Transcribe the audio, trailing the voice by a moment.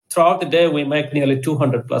Throughout the day, we make nearly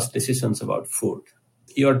 200 plus decisions about food.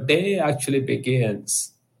 Your day actually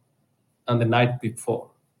begins on the night before.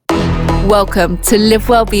 Welcome to Live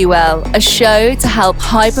Well, Be Well, a show to help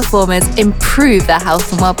high performers improve their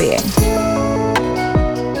health and well-being.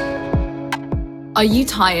 Are you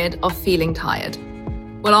tired of feeling tired?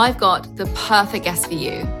 Well, I've got the perfect guest for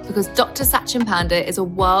you because Dr. Satchin Panda is a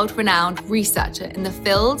world-renowned researcher in the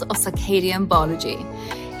field of circadian biology.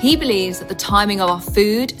 He believes that the timing of our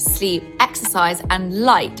food, sleep, exercise, and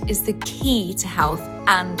light is the key to health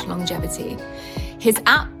and longevity. His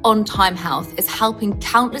app, On Time Health, is helping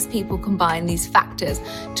countless people combine these factors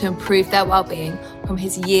to improve their well-being from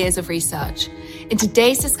his years of research. In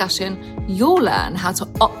today's discussion, you'll learn how to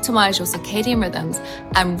optimize your circadian rhythms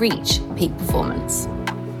and reach peak performance.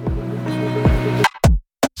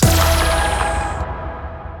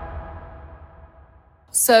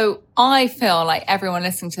 So I feel like everyone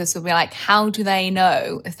listening to this will be like, how do they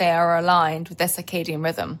know if they are aligned with their circadian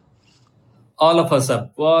rhythm? All of us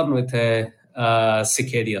are born with a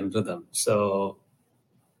circadian rhythm. So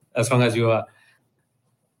as long as you are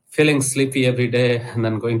feeling sleepy every day and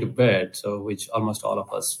then going to bed, so which almost all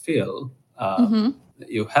of us feel,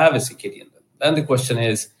 you have a circadian rhythm. Then the question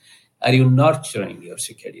is, are you nurturing your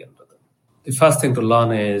circadian rhythm? The first thing to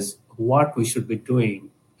learn is what we should be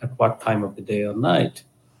doing at what time of the day or night.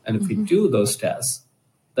 And if we do those tasks,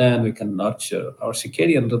 then we can nurture our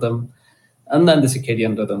circadian rhythm, and then the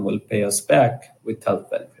circadian rhythm will pay us back with health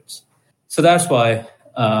benefits. So that's why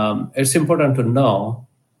it's important to know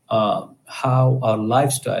how our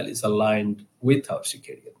lifestyle is aligned with our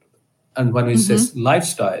circadian rhythm. And when we say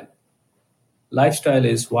lifestyle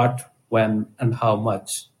is what, when, and how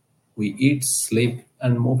much we eat, sleep,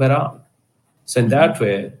 and move around. So in that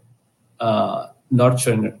way,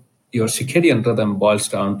 nurturing your circadian rhythm boils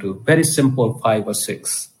down to very simple 5 or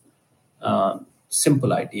 6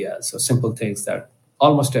 simple ideas or simple things that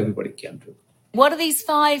almost everybody can do. What are these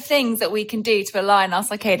 5 things that we can do to align our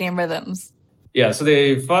circadian rhythms? Yeah, so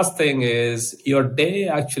the first thing is your day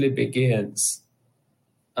actually begins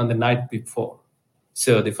on the night before.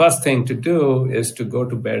 So the first thing to do is to go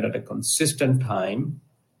to bed at a consistent time,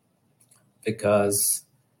 because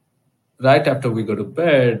right after we go to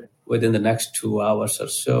bed, within the next 2 hours or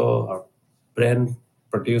so, our brain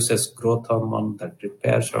produces growth hormone that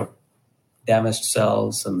repairs our damaged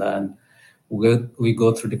cells, and then we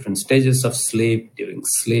go through different stages of sleep. During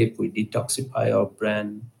sleep, we detoxify our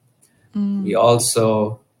brain. We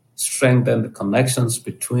also strengthen the connections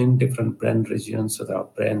between different brain regions so that our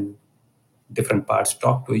brain, different parts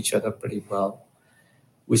talk to each other pretty well.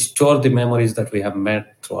 We store the memories that we have made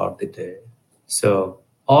throughout the day. So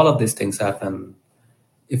all of these things happen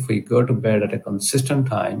if we go to bed at a consistent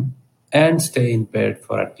time and stay in bed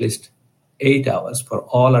for at least 8 hours. For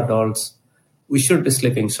all adults, we should be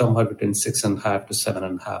sleeping somewhere between 6.5 to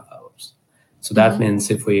 7.5 hours. So that means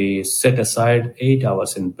if we set aside 8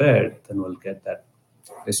 hours in bed, then we'll get that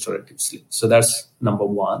restorative sleep. So that's number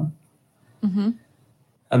one. And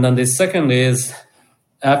then the second is,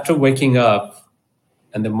 after waking up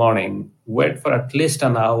in the morning, wait for at least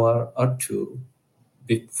an hour or two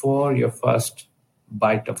before your first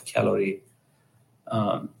bite of calorie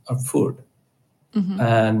or food.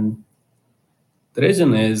 And the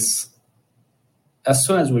reason is, as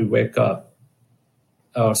soon as we wake up,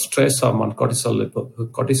 our stress hormone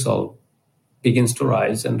cortisol begins to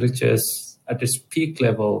rise and reaches at its peak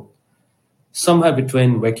level somewhere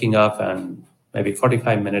between waking up and maybe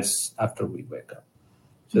 45 minutes after we wake up.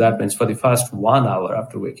 So that means for the first 1 hour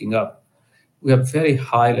after waking up, we have very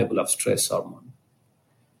high level of stress hormone.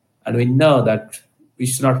 And we know that we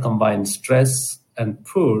should not combine stress and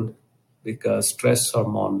food, because stress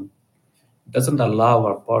hormone doesn't allow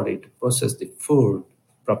our body to process the food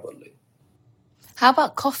properly. How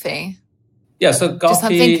about coffee? Yeah, so coffee. Just I'm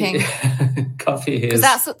thinking, coffee is,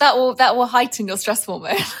 because that will heighten your stress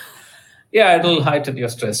hormone. Yeah, it'll heighten your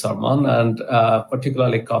stress hormone, and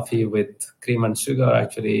particularly coffee with cream and sugar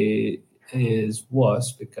actually is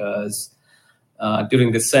worse, because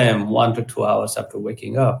during the same 1 to 2 hours after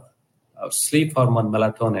waking up, our sleep hormone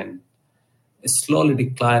melatonin is slowly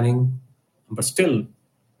declining, but still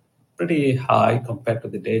pretty high compared to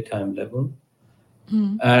the daytime level.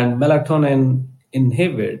 And melatonin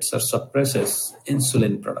inhibits or suppresses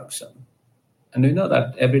insulin production. And we know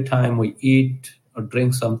that every time we eat or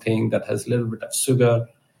drink something that has a little bit of sugar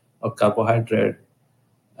or carbohydrate,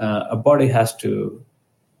 our body has to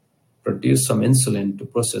produce some insulin to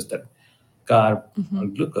process that carb or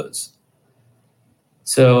glucose.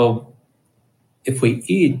 So if we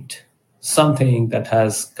eat something that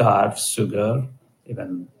has carbs, sugar,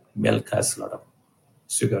 even milk has a lot of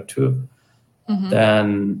sugar too,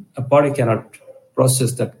 then a body cannot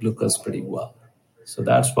process that glucose pretty well. So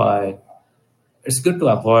that's why it's good to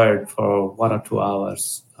avoid for 1 or 2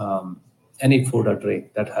 hours any food or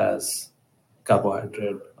drink that has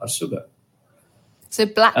carbohydrate or sugar. So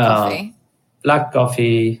black coffee Black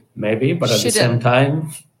coffee, maybe, but at the same shouldn't.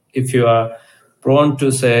 time, if you are prone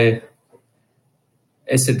to, say,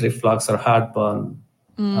 acid reflux or heartburn,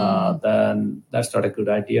 then that's not a good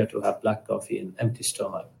idea to have black coffee in empty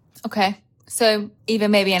stomach. Okay. So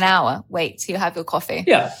even maybe an hour wait till you have your coffee.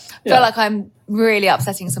 Yeah. I feel like I'm really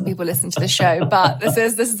upsetting some people listening to the show, but this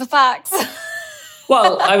is the facts.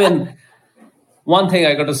 Well, I mean, one thing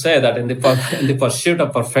I got to say that in the pursuit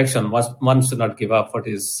of perfection, one should not give up what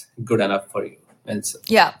is good enough for you. And so,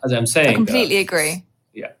 Yeah. as I'm saying, I completely agree.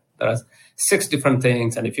 Yeah, there are 6 different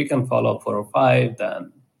things, and if you can follow 4 or 5,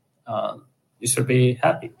 then you should be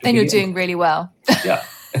happy. Then you're doing really well. Yeah.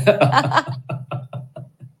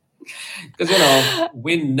 Because,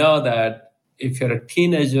 we know that if you're a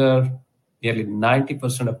teenager, nearly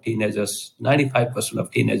 90% of teenagers, 95% of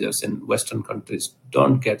teenagers in Western countries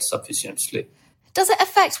don't get sufficient sleep. Does it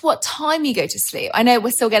affect what time you go to sleep? I know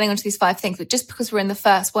we're still getting onto these 5 things, but just because we're in the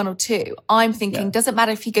first 1 or 2, I'm thinking, does it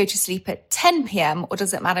matter if you go to sleep at 10 p.m. or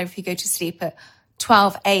does it matter if you go to sleep at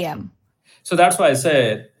 12 a.m.? So that's why I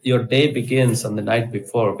say your day begins on the night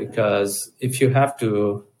before, because if you have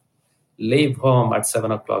to leave home at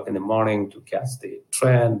 7 o'clock in the morning to catch the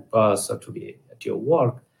train, bus, or to be at your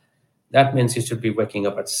work, that means you should be waking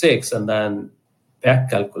up at 6 and then back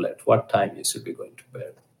calculate what time you should be going to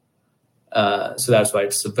bed. So that's why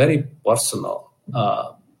it's very personal.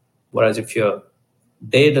 Whereas if your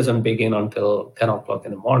day doesn't begin until 10 o'clock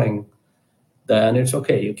in the morning, then it's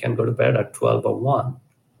okay. You can go to bed at 12 or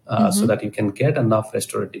 1 so that you can get enough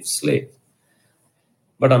restorative sleep.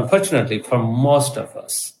 But unfortunately, for most of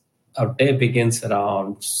us, our day begins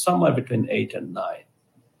around somewhere between 8 and 9,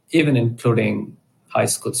 even including high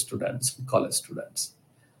school students and college students.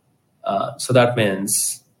 So that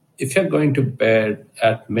means if you're going to bed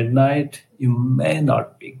at midnight, you may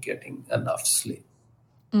not be getting enough sleep.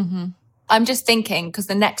 I'm just thinking, because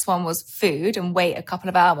the next one was food and wait a couple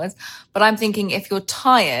of hours, but I'm thinking if you're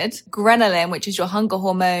tired, ghrelin, which is your hunger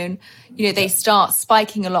hormone, they start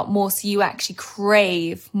spiking a lot more, so you actually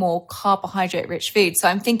crave more carbohydrate-rich food. So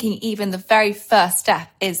I'm thinking even the very first step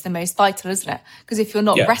is the most vital, isn't it? Because if you're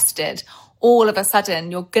not rested, all of a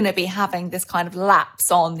sudden you're going to be having this kind of lapse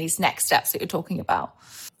on these next steps that you're talking about.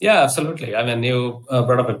 Yeah, absolutely. I mean, you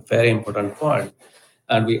brought up a very important point.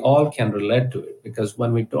 And we all can relate to it, because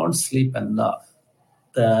when we don't sleep enough,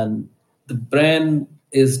 then the brain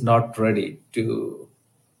is not ready to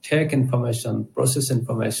take information, process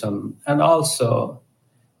information, and also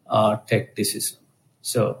take decisions.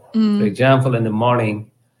 So, for example, in the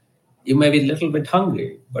morning, you may be a little bit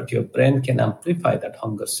hungry, but your brain can amplify that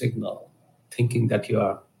hunger signal, thinking that you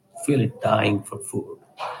are really dying for food.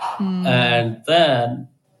 And then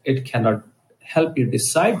it cannot help you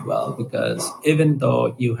decide well, because even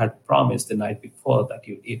though you had promised the night before that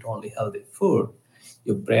you eat only healthy food,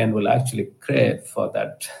 your brain will actually crave for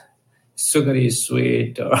that sugary,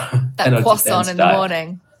 sweet, or that croissant in the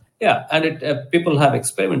morning. Yeah, and people have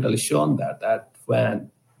experimentally shown that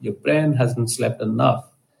when your brain hasn't slept enough,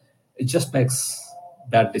 it just makes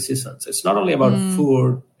bad decisions. It's not only about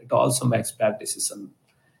food; it also makes bad decisions.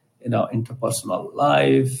 Interpersonal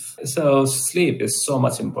life. So sleep is so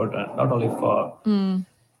much important, not only for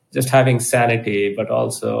just having sanity, but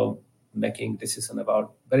also making decisions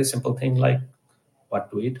about very simple things like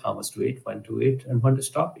what to eat, how much to eat, when to eat, and when to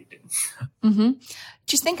stop eating.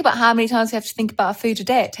 Just think about how many times you have to think about food a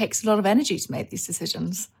day. It takes a lot of energy to make these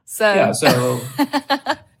decisions. So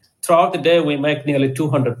throughout the day, we make nearly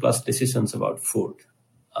 200 plus decisions about food,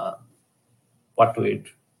 what to eat,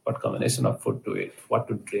 what combination of food to eat, what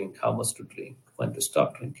to drink, how much to drink, when to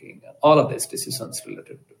stop drinking. All of these decisions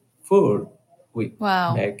related to food, we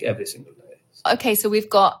make every single day. Okay, so we've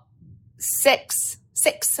got 6.5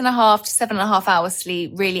 to 7.5 hours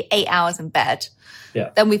sleep, really 8 hours in bed. Yeah.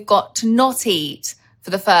 Then we've got to not eat for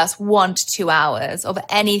the first 1 to 2 hours of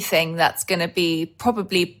anything that's going to be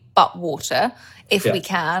probably but water, if we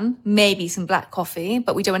can, maybe some black coffee,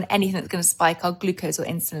 but we don't want anything that's going to spike our glucose or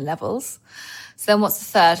insulin levels. So then what's the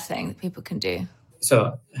third thing that people can do?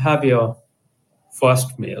 So have your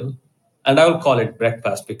first meal, and I will call it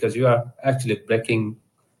breakfast, because you are actually breaking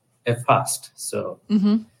a fast. So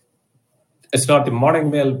it's not the morning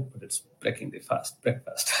meal, but it's breaking the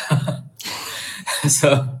breakfast.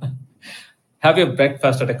 So have your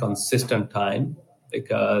breakfast at a consistent time,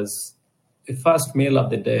 because the first meal of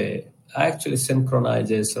the day actually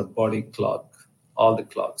synchronizes your body clock all the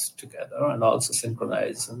clocks together and also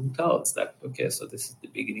synchronize and tells that, okay, so this is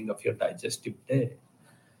the beginning of your digestive day.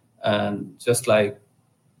 And just like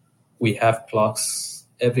we have clocks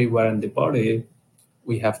everywhere in the body,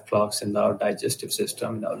 we have clocks in our digestive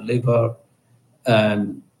system, in our liver,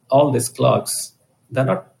 and all these clocks, they're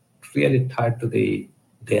not really tied to the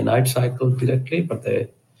day-night cycle directly, but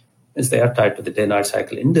they are tied to the day-night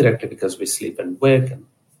cycle indirectly because we sleep and wake.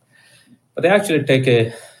 But they actually take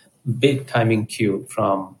a big timing cue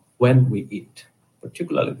from when we eat,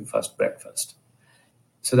 particularly the first breakfast.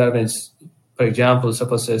 So that means, for example,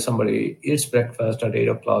 suppose say somebody eats breakfast at 8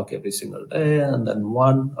 o'clock every single day, and then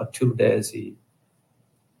 1 or 2 days he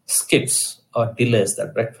skips or delays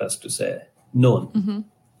that breakfast to say noon,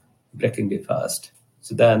 breaking the fast.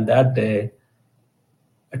 So then that day,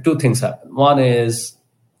 two things happen. One is,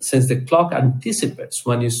 since the clock anticipates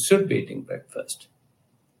when you should be eating breakfast,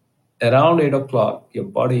 around 8 o'clock, your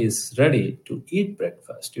body is ready to eat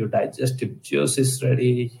breakfast. Your digestive juice is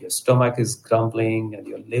ready, your stomach is grumbling, and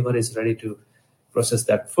your liver is ready to process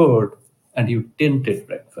that food, and you didn't eat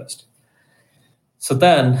breakfast. So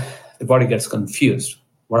then the body gets confused.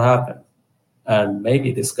 What happened? And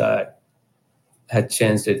maybe this guy had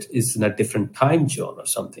changed it, is in a different time zone or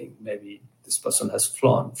something. Maybe this person has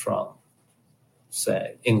flown from,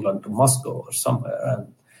 say, England to Moscow or somewhere.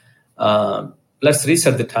 And let's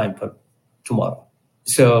reset the time for tomorrow.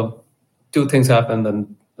 So two things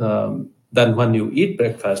happen. Then when you eat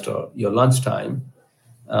breakfast or your lunchtime,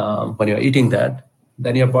 when you're eating that,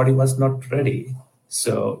 then your body was not ready.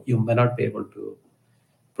 So you may not be able to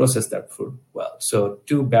process that food well. So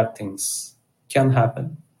two bad things can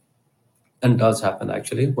happen, and does happen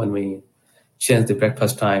actually. When we change the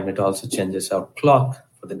breakfast time, it also changes our clock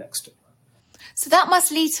for the next day. So that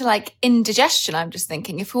must lead to like indigestion. I'm just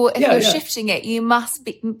thinking if you're shifting it,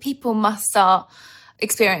 people must start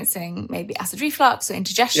experiencing maybe acid reflux or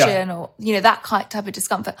indigestion or, that type of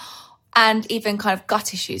discomfort, and even kind of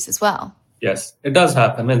gut issues as well. Yes, it does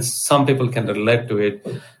happen. And some people can relate to it.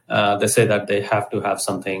 They say that they have to have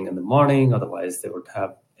something in the morning, otherwise they would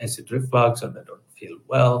have acid reflux or they don't feel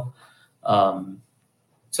well.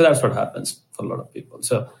 So that's what happens for a lot of people.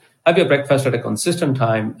 So have your breakfast at a consistent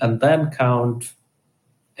time and then count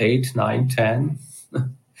 8, 9, 10,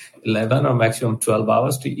 11 or maximum 12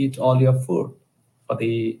 hours to eat all your food for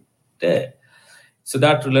the day. So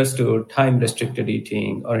that relates to time-restricted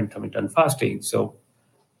eating or intermittent fasting. So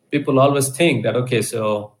people always think that, okay,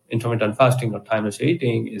 so intermittent fasting or time-restricted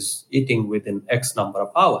eating is eating within X number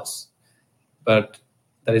of hours. But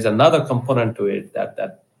there is another component to it,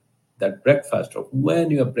 that breakfast or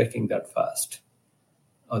when you are breaking that fast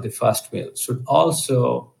or the fast meal should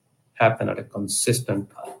also happen at a consistent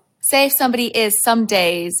time. Say if somebody is some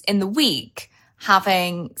days in the week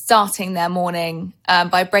starting their morning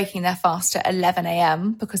by breaking their fast at 11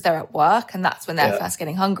 a.m. because they're at work and that's when they're first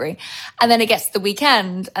getting hungry. And then it gets to the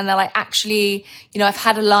weekend and they're like, actually, I've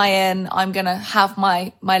had a lie-in, I'm going to have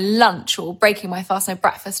my lunch or breaking my fast, my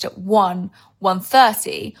breakfast at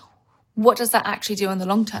 1:30. What does that actually do in the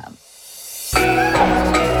long term?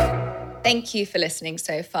 Thank you for listening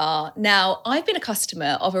so far. Now, I've been a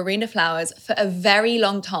customer of Arena Flowers for a very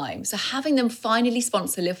long time, so having them finally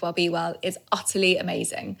sponsor Live Well Be Well is utterly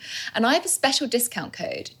amazing. And I have a special discount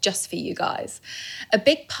code just for you guys. A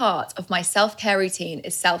big part of my self-care routine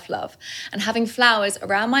is self-love, and having flowers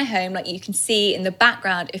around my home, like you can see in the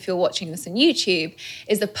background if you're watching this on YouTube,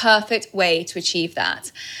 is the perfect way to achieve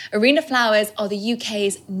that. Arena Flowers are the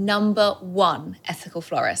UK's #1 ethical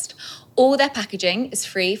florist. All their packaging is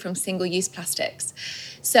free from single-use plastics.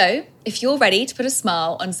 So if you're ready to put a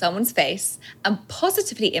smile on someone's face and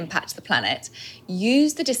positively impact the planet,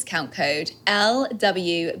 use the discount code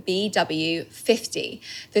LWBW50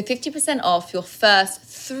 for 50% off your first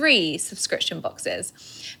 3 subscription boxes.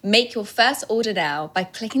 Make your first order now by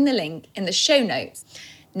clicking the link in the show notes.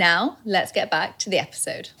 Now, let's get back to the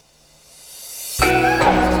episode.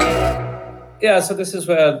 Yeah, so this is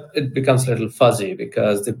where it becomes a little fuzzy,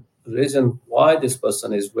 because the reason why this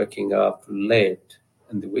person is waking up late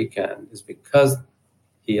in the weekend is because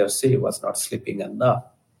he or she was not sleeping enough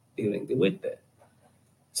during the weekday.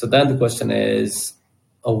 So then the question is,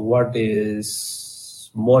 what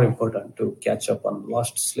is more important, to catch up on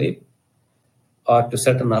lost sleep or to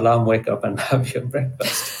set an alarm, wake up and have your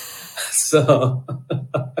breakfast? So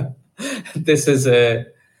this is a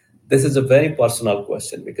very personal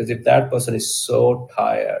question, because if that person is so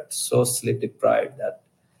tired, so sleep deprived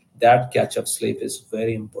that catch-up sleep is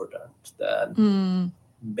very important, then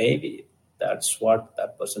maybe that's what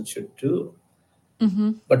that person should do.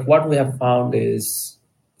 Mm-hmm. But what we have found is,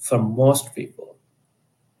 for most people,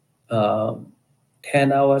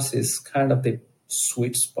 10 hours is kind of the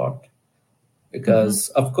sweet spot. Because,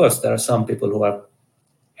 of course, there are some people who are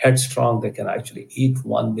headstrong. They can actually eat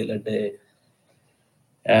one meal a day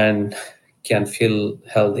and can feel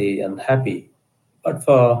healthy and happy. But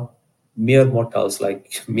for mere mortals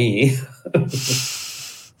like me,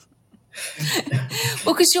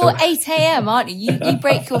 Well, because you're 8 a.m., aren't you? You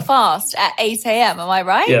break your fast at 8 a.m., am I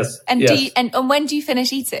right? yes, And yes, and when do you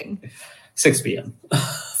finish eating? 6 p.m.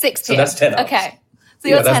 6 So p.m. that's 10 hours. Okay. So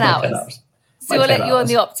Yeah, you're that's 10 my 10 hours. hours. So My 10 you're on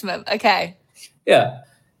the hours. optimum. Okay. Yeah.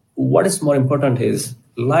 What is more important is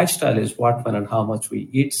lifestyle is what, when, and how much we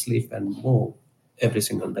eat, sleep, and move every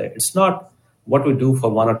single day. It's not what we do for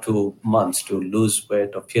 1 or 2 months to lose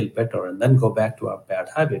weight or feel better and then go back to our bad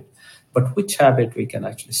habit, but which habit we can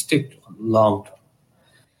actually stick to on long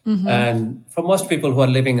term. And for most people who are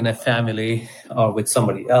living in a family or with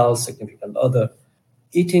somebody else, significant other,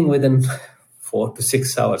 eating within 4 to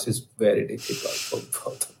 6 hours is very difficult for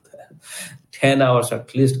both of them. 10 hours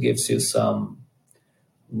at least gives you some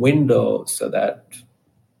window so that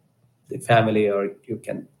the family or you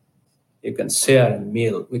can share a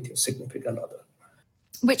meal with your significant other.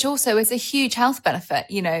 Which also is a huge health benefit,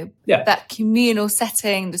 Yeah, that communal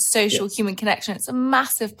setting, the social yes, human connection. It's a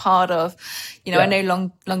massive part of, I yeah,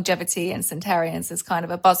 know longevity and centenarians is kind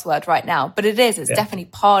of a buzzword right now, but it's yeah. definitely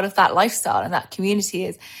part of that lifestyle, and that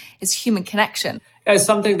community is human connection. Yeah, it's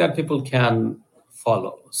something that people can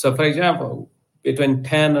follow. So, for example, between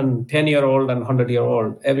 10 and 10-year-old and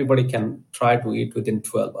 100-year-old, everybody can try to eat within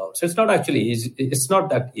 12 hours. It's not actually easy. It's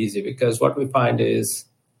not that easy, because what we find is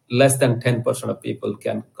less than 10% of people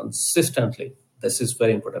can consistently, this is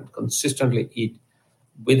very important, consistently eat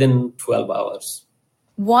within 12 hours.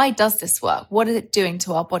 Why does this work? What is it doing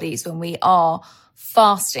to our bodies when we are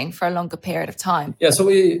fasting for a longer period of time? Yeah, so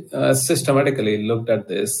we systematically looked at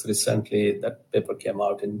this recently. That paper came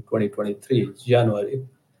out in 2023, January.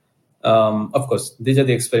 Of course, these are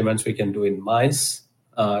the experiments we can do in mice.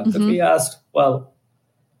 But we asked, well,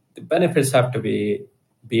 the benefits have to be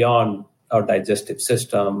beyond our digestive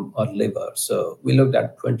system or liver. So we looked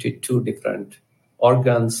at 22 different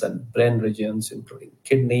organs and brain regions, including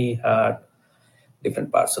kidney, heart,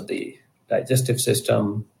 different parts of the digestive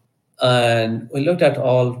system. And we looked at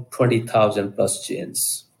all 20,000 plus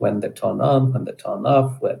genes, when they turn on, when they turn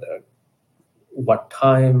off, whether, what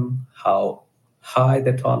time, how high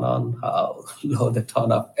they turn on, how low they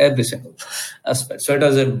turn off, every single aspect. So it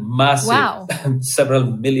was a massive, Wow. several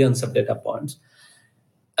millions of data points.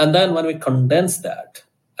 And then when we condense that,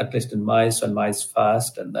 at least in mice, when mice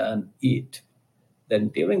fast and then eat, then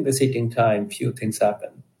during this eating time, few things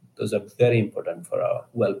happen. Those are very important for our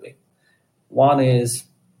well-being. One is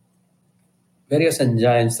various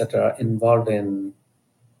enzymes that are involved in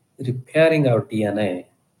repairing our DNA,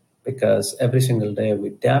 because every single day we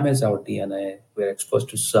damage our DNA, we're exposed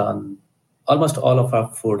to sun. Almost all of our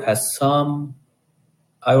food has some,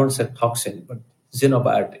 I won't say toxin, but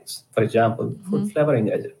xenobiotics. For example, food flavoring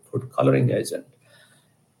agent, food coloring agent,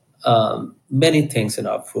 many things in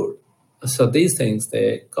our food. So these things,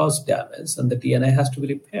 they cause damage and the DNA has to be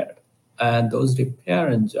repaired. And those repair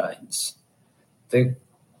enzymes, they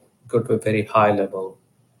go to a very high level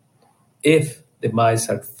if the mice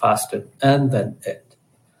had fasted and then ate.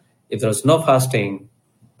 If there's no fasting,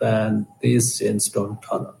 then these genes don't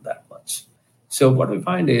turn on that much. So what we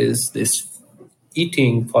find is this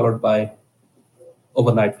eating followed by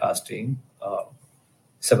overnight fasting,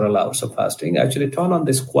 several hours of fasting, actually turn on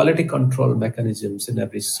these quality control mechanisms in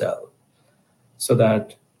every cell, so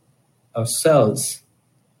that our cells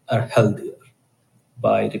are healthier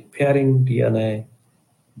by repairing DNA,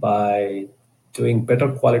 by doing better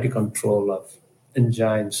quality control of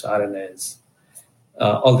enzymes, RNAs.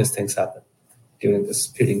 All these things happen during this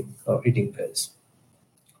feeding or eating phase.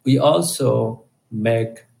 We also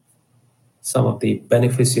make some of the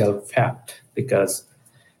beneficial fat, because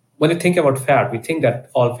when you think about fat, we think that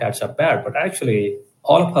all fats are bad, but actually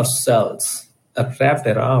all of our cells are wrapped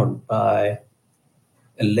around by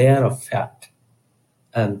a layer of fat.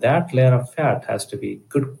 And that layer of fat has to be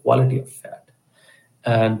good quality of fat.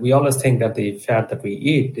 And we always think that the fat that we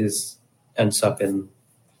eat ends up in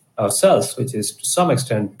our cells, which is to some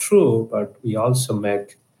extent true, but we also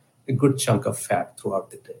make a good chunk of fat throughout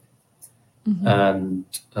the day. And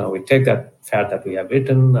we take that fat that we have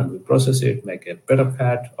eaten and we process it, make it better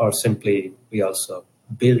fat, or simply we also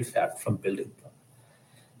build fat from building block.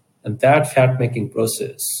 And that fat making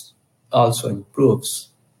process also improves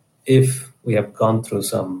if we have gone through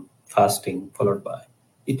some fasting followed by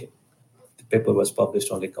eating. The paper was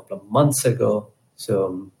published only a couple of months ago.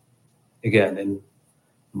 So again, in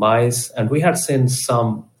mice, and we had seen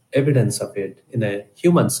some evidence of it in a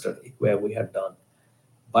human study where we had done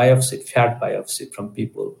fat biopsy from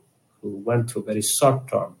people who went through very short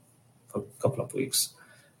term for a couple of weeks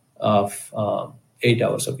of 8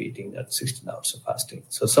 hours of eating and 16 hours of fasting.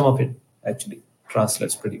 So some of it actually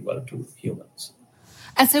translates pretty well to humans.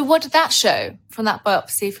 And so what did that show from that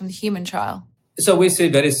biopsy from the human trial? So we see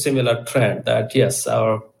very similar trend that yes,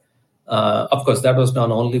 of course that was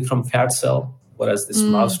done only from fat cell, whereas this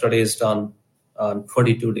mouse study is done on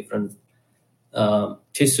 22 different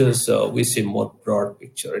tissues. So we see more broad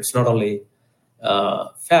picture. It's not only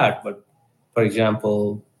fat, but for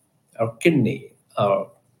example, our kidney, our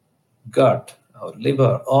gut, our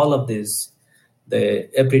liver, all of these,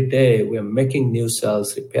 every day we are making new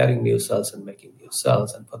cells, repairing new cells, and making new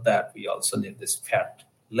cells. And for that, we also need this fat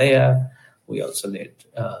layer. We also need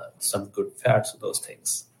some good fats, those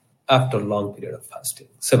things, after a long period of fasting,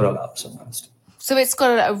 several hours of fasting. So it's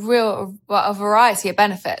got a variety of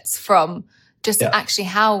benefits from just actually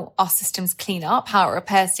how our systems clean up, how it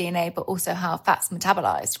repairs DNA, but also how fat's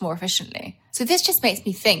metabolized more efficiently. So this just makes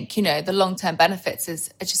me think, the long-term benefits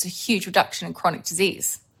is just a huge reduction in chronic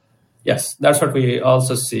disease. Yes, that's what we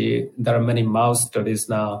also see. There are many mouse studies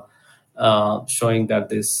now showing that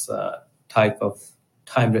this type of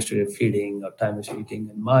time-restricted feeding or time-restricted eating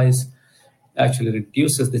in mice actually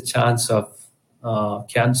reduces the chance of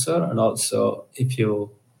cancer. And also, if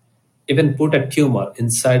you even put a tumor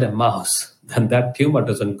inside a mouse, then that tumor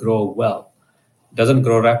doesn't grow well, doesn't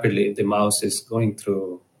grow rapidly if the mouse is going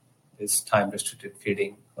through this time-restricted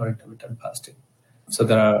feeding or intermittent fasting. So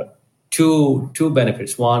there are two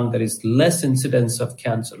benefits. One, there is less incidence of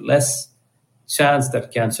cancer, less chance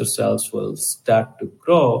that cancer cells will start to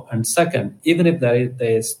grow. And second, even if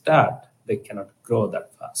they start, they cannot grow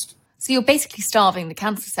that fast. So you're basically starving the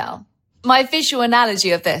cancer cell. My visual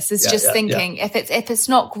analogy of this is thinking if it's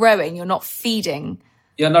not growing, you're not feeding.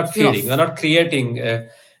 You're not creating an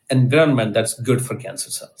environment that's good for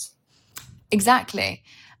cancer cells. Exactly.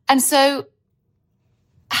 And so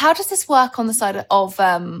how does this work on the side of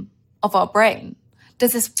our brain?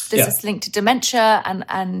 Does this link to dementia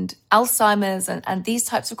and Alzheimer's and these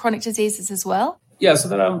types of chronic diseases as well? Yeah, so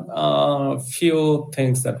there are a few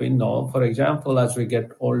things that we know. For example, as we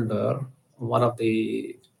get older,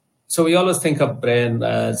 so we always think of brain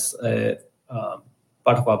as a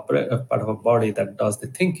part of our body that does the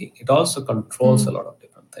thinking. It also controls a lot of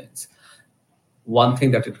different things. One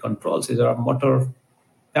thing that it controls is our motor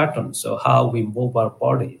patterns. So how we move our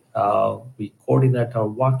body, how we coordinate our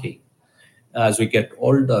walking. As we get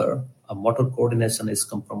older, our motor coordination is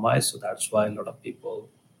compromised. So that's why a lot of people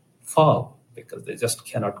fall, because they just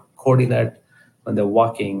cannot coordinate when they're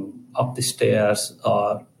walking up the stairs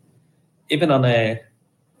or even on a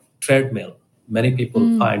treadmill. Many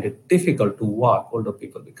people find it difficult to walk, older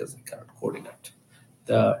people, because they cannot coordinate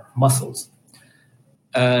the muscles.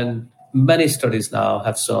 And many studies now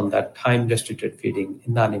have shown that time-restricted feeding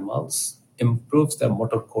in animals improves their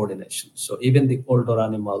motor coordination. So even the older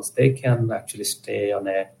animals, they can actually stay on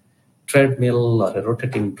a treadmill or a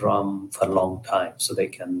rotating drum for a long time, so they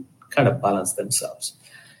can kind of balance themselves.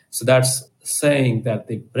 So that's saying that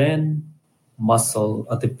the brain muscle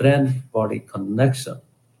or the brain body connection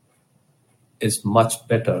is much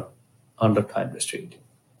better under time restricted.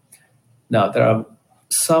 Now, there are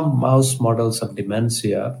some mouse models of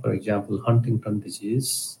dementia, for example, Huntington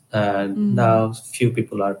disease, and now few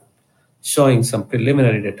people are showing some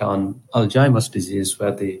preliminary data on Alzheimer's disease,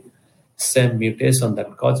 where the same mutation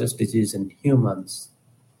that causes disease in humans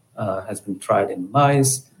has been tried in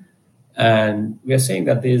mice. And we are saying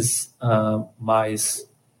that these mice,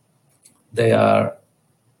 they are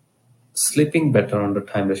sleeping better under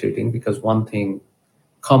time restricting, because one thing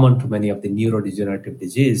common to many of the neurodegenerative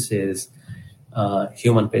disease is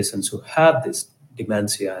human patients who have this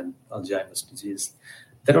dementia and Alzheimer's disease,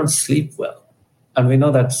 they don't sleep well. And we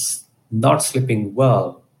know that not sleeping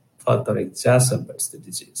well further exacerbates the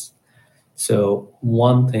disease. So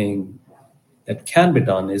one thing that can be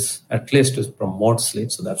done is at least to promote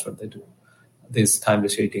sleep. So that's what they do. This time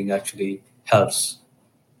restricting actually helps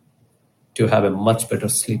to have a much better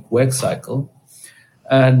sleep-wake cycle.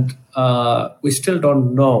 And we still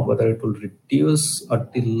don't know whether it will reduce or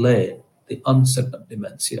delay the onset of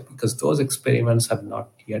dementia, because those experiments have not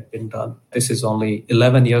yet been done. This is only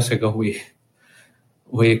 11 years ago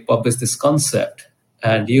we published this concept,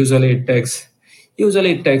 and usually it takes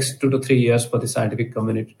 2 to 3 years for the scientific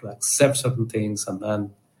community to accept certain things, and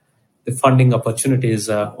then the funding opportunities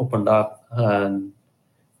are opened up. And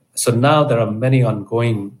so now there are many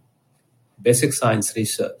ongoing basic science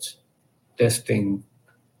research testing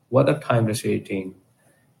whether time restricting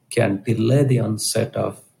can delay the onset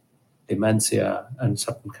of dementia and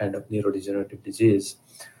certain kind of neurodegenerative disease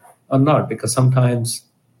or not, because sometimes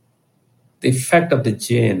the effect of the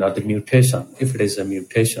gene or the mutation, if it is a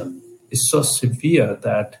mutation, is so severe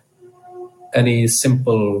that any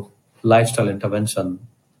simple lifestyle intervention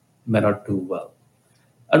may not do well.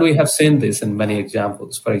 And we have seen this in many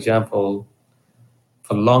examples. For example,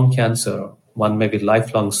 for lung cancer, one may be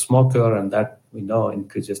lifelong smoker, and that we know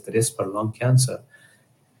increases the risk for lung cancer.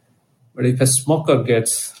 But if a smoker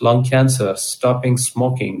gets lung cancer, stopping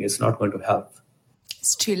smoking is not going to help.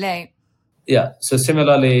 It's too late. Yeah. So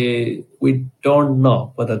similarly, we don't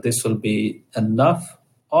know whether this will be enough,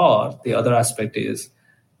 or the other aspect is,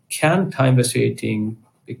 can time-restricted eating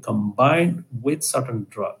be combined with certain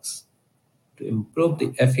drugs to improve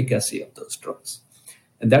the efficacy of those drugs?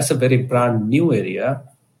 And that's a very brand new area,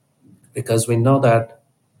 because we know that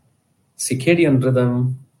circadian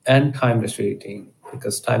rhythm and time-restricted eating,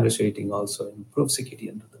 because time-restricted eating also improves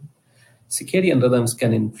circadian rhythm. Circadian rhythms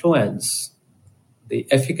can influence the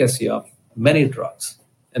efficacy of many drugs.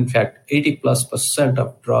 In fact, 80+%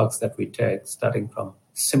 of drugs that we take, starting from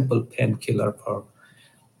simple painkiller for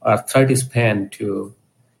arthritis pain to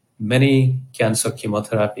many cancer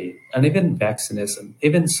chemotherapy, and even vaccination,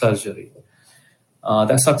 even surgery,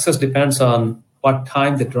 the success depends on what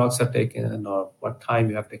time the drugs are taken, or what time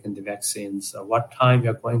you have taken the vaccines, or what time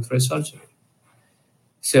you're going through a surgery.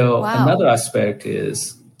 So another Wow. aspect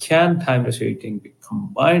is, can time-restricted eating be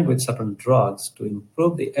combined with certain drugs to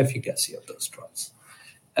improve the efficacy of those drugs?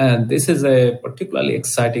 And this is a particularly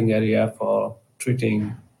exciting area for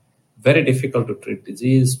treating very difficult to treat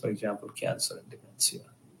disease, for example, cancer and dementia.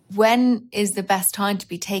 When is the best time to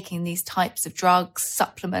be taking these types of drugs,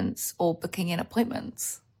 supplements, or booking in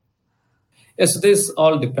appointments? Yes, this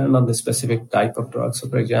all depend on the specific type of drug. So,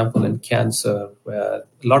 for example, in cancer, where a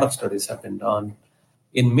lot of studies have been done,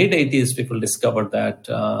 in mid-80s, people discovered that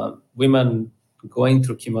women going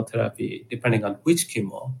through chemotherapy, depending on which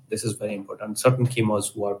chemo, this is very important. Certain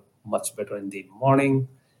chemos work much better in the morning.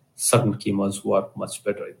 Certain chemos work much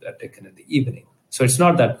better if they're taken in the evening. So it's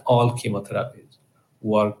not that all chemotherapies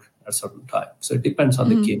work at a certain time. So it depends on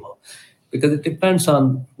the chemo, because it depends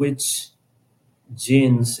on which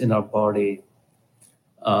genes in our body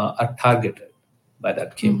are targeted by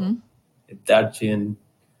that chemo. If that gene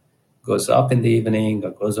goes up in the evening or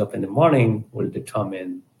goes up in the morning, will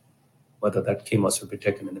determine whether that chemo should be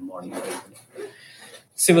taken in the morning or evening.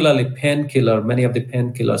 Similarly, painkiller, many of the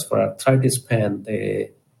painkillers for arthritis pain,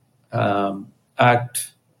 they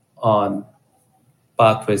act on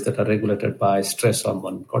pathways that are regulated by stress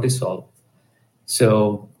hormone cortisol.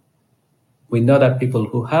 So we know that people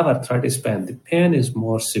who have arthritis pain, the pain is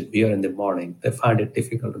more severe in the morning. They find it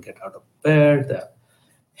difficult to get out of bed. Their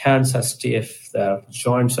hands are stiff. Their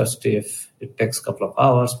joints are stiff. It takes a couple of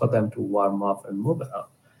hours for them to warm up and move around.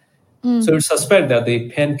 So we suspect that the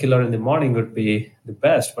painkiller in the morning would be the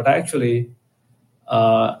best. But actually,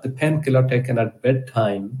 the painkiller taken at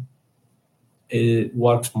bedtime, it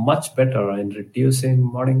works much better in reducing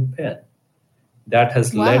morning pain. That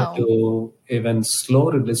has led Wow. to even slow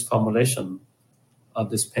release formulation of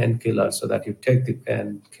this painkiller, so that you take the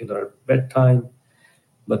painkiller at bedtime,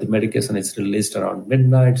 but the medication is released around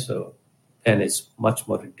midnight, so pain is much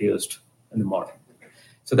more reduced in the morning.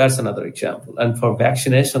 So that's another example. And for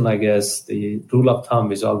vaccination, I guess the rule of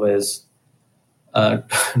thumb is always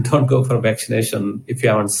don't go for vaccination if you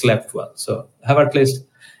haven't slept well. So have at least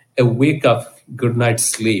a week of good night's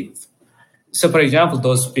sleep. So, for example,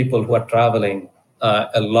 those people who are traveling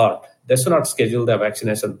a lot, they should not schedule their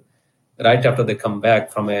vaccination right after they come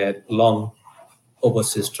back from a long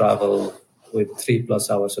overseas travel with 3+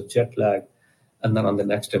 hours of jet lag, and then on the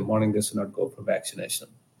next day morning they should not go for vaccination.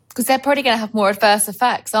 Because they're probably going to have more adverse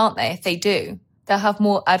effects, aren't they? If they do, they'll have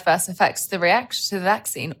more adverse effects to the reaction to the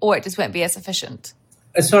vaccine, or it just won't be as efficient.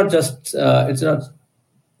 It's not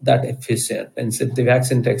that efficient, and so the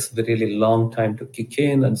vaccine takes a really long time to kick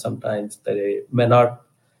in, and sometimes they may not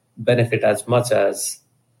benefit as much as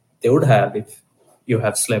they would have if you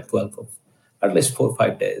have slept well for at least 4 or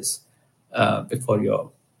 5 days before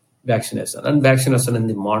your vaccination. And vaccination in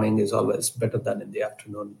the morning is always better than in the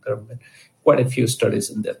afternoon. There have been quite a few studies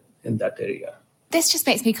in that area. This just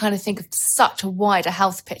makes me kind of think of such a wider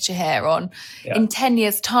health picture here on, Yeah. in 10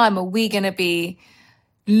 years' time, are we going to be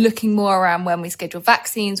looking more around when we schedule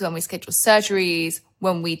vaccines, when we schedule surgeries,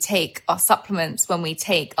 when we take our supplements, when we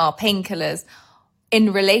take our painkillers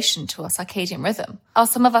in relation to our circadian rhythm? Are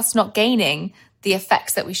some of us not gaining the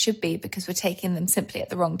effects that we should be because we're taking them simply at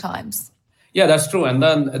the wrong times? Yeah, that's true. And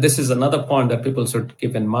then this is another point that people should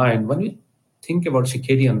keep in mind. When we think about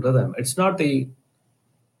circadian rhythm, it's not the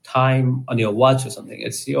time on your watch or something,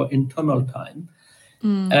 it's your internal time.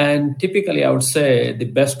 And typically, I would say the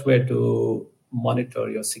best way to monitor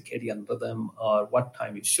your circadian rhythm, or what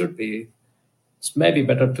time you should be, it's maybe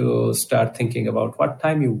better to start thinking about what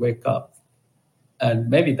time you wake up. And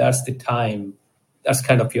maybe that's the time, that's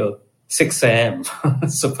kind of your 6 a.m.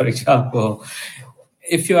 So, for example,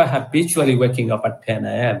 if you are habitually waking up at 10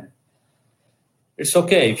 a.m., it's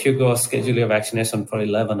okay if you go schedule your vaccination for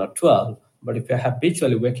 11 or 12. But if you're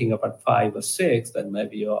habitually waking up at 5 or 6, then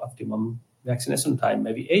maybe your optimum vaccination time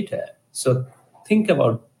may be 8 a.m. So think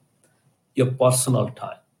about your personal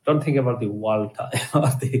time. Don't think about the world time or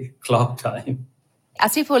the clock time.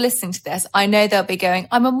 As people are listening to this, I know they'll be going,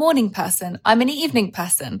 I'm a morning person, I'm an evening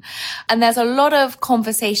person. And there's a lot of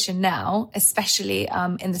conversation now, especially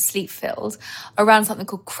in the sleep field, around something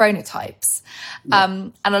called chronotypes.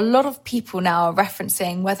 And a lot of people now are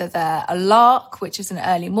referencing whether they're a lark, which is an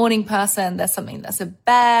early morning person, there's something that's a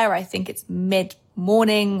bear, I think it's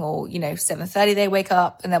mid-morning or, 7:30 they wake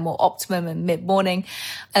up, and they're more optimum and mid-morning.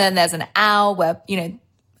 And then there's an owl where,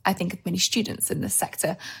 I think of many students in this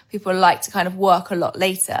sector, people like to kind of work a lot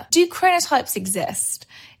later. Do chronotypes exist?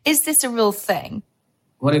 Is this a real thing?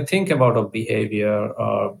 When you think about a behavior,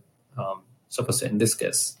 or suppose in this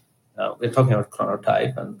case, we're talking about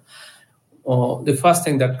chronotype, and the first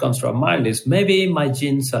thing that comes to our mind is maybe my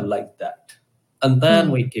genes are like that. And then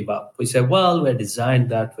we give up. We say, well, we're designed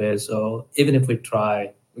that way, so even if we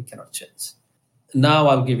try, we cannot change. Now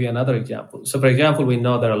I'll give you another example. So, for example, we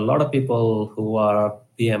know there are a lot of people who are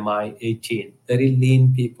BMI 18, very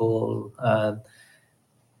lean people, and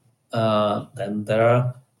then there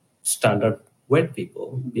are standard weight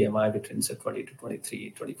people, BMI between say 20 to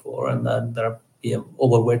 23, 24, and then there are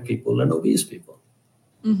overweight people and obese people.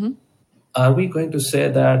 Mm-hmm. Are we going to say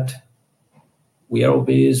that we are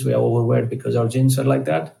obese, we are overweight because our genes are like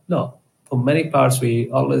that? No. For many parts,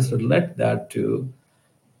 we always relate that to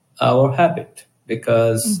our habit,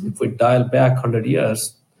 because if we dial back 100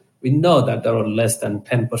 years, we know that there are less than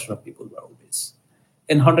 10% of people who are obese.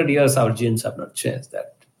 In 100 years, our genes have not changed,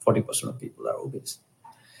 that 40% of people are obese.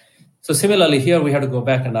 So similarly, here we have to go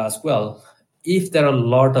back and ask, well, if there are a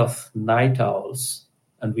lot of night owls,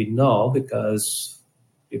 and we know because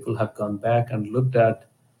people have gone back and looked at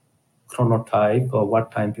chronotype or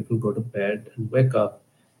what time people go to bed and wake up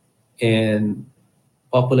in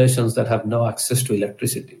populations that have no access to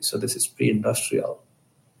electricity. So this is pre-industrial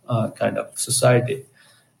kind of society.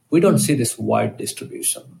 We don't see this wide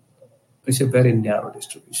distribution. We see a very narrow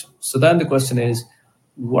distribution. So then the question is,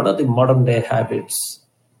 what are the modern day habits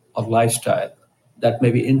of lifestyle that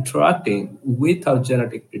may be interacting with our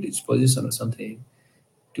genetic predisposition or something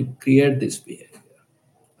to create this behavior?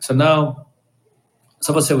 So now,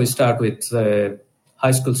 suppose we start with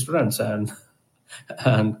high school students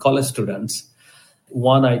and college students.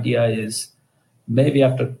 One idea is maybe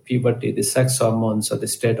after puberty, the sex hormones or the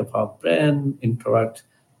state of our brain interact,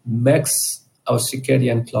 makes our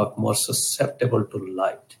circadian clock more susceptible to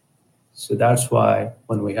light. So that's why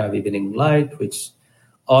when we have evening light, which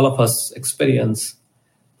all of us experience,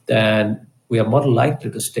 then we are more likely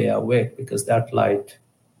to stay awake, because that light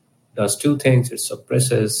does two things. It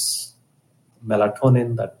suppresses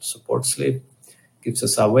melatonin that supports sleep, keeps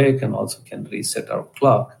us awake, and also can reset our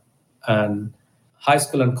clock. And high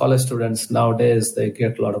school and college students nowadays, they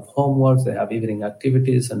get a lot of homework, they have evening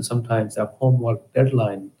activities, and sometimes their homework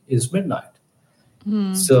deadline is midnight.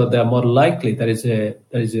 So they're more likely, there is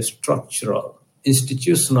a structural,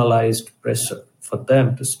 institutionalized pressure for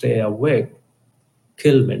them to stay awake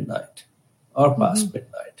till midnight or past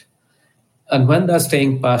midnight. And when they're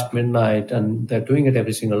staying past midnight and they're doing it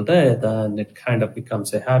every single day, then it kind of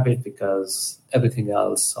becomes a habit, because everything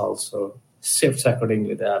else also shifts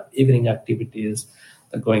accordingly. The evening activities,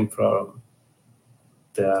 they're going from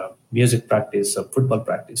the music practice or football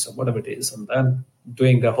practice or whatever it is, and then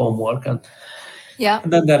doing their homework, and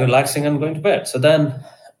then they're relaxing and going to bed. So then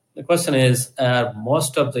the question is,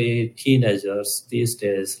 most of the teenagers these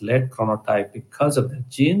days late chronotype because of their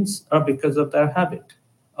genes or because of their habit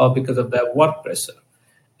or because of their work pressure?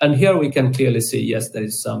 And here we can clearly see, yes, there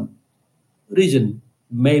is some reason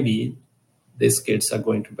maybe these kids are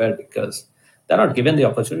going to bed because they're not given the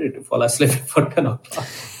opportunity to fall asleep before 10 o'clock.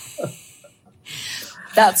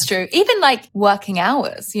 That's true. Even like working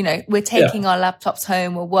hours, we're taking our laptops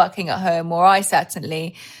home, we're working at home, or I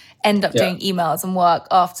certainly end up doing emails and work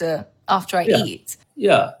after I eat.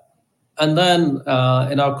 Yeah. And then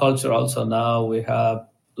in our culture also now we have a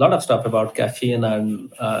lot of stuff about caffeine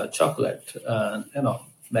and chocolate. And,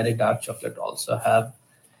 many dark chocolate also have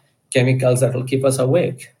chemicals that will keep us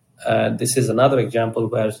awake. And this is another example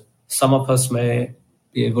where some of us may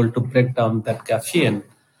be able to break down that caffeine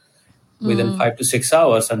within 5 to 6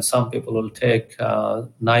 hours, and some people will take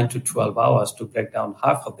 9 to 12 hours to break down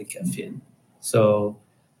half of the caffeine. So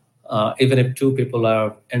Even if two people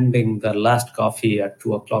are ending their last coffee at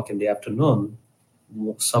 2 o'clock in the afternoon,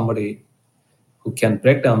 somebody who can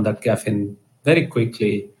break down that caffeine very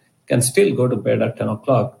quickly can still go to bed at 10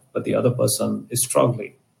 o'clock, but the other person is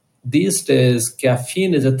struggling. These days,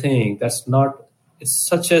 caffeine is a thing that's not,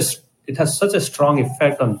 it has such a strong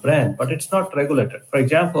effect on brain, but it's not regulated. For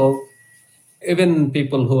example, even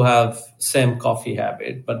people who have same coffee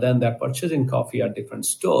habit, but then they're purchasing coffee at different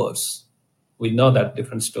stores. We know that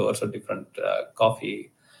different stores or different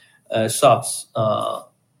coffee shops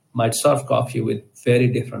might serve coffee with very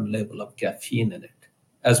different level of caffeine in it,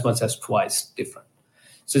 as much as twice different.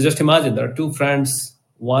 So just imagine there are two friends.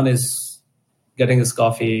 One is getting his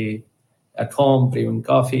coffee at home, brewing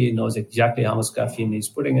coffee, knows exactly how much caffeine he's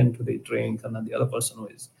putting into the drink, and then the other person who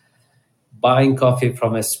is buying coffee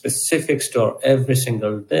from a specific store every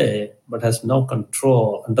single day, but has no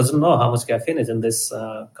control and doesn't know how much caffeine is in this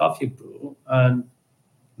coffee brew, and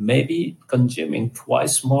maybe consuming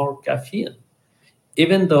twice more caffeine.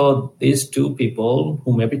 Even though these two people,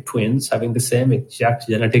 who may be twins, having the same exact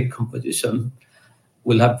genetic composition,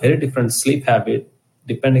 will have very different sleep habit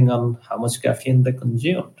depending on how much caffeine they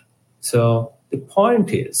consumed. So the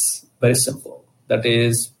point is very simple. That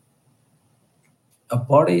is, a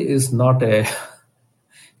body is not a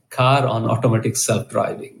car on automatic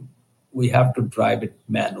self-driving. We have to drive it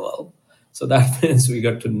manual. So that means we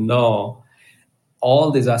got to know all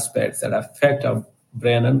these aspects that affect our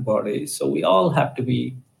brain and body. So we all have to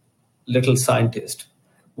be little scientists.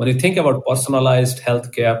 When you think about personalized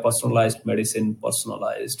healthcare, personalized medicine,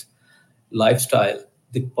 personalized lifestyle,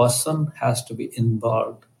 the person has to be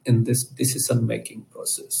involved in this decision-making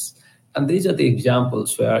process. And these are the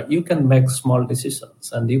examples where you can make small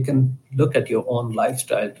decisions and you can look at your own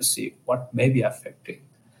lifestyle to see what may be affecting.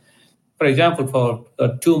 For example, for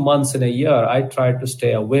 2 months in a year, I tried to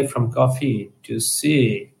stay away from coffee to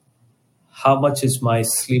see how much is my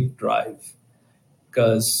sleep drive.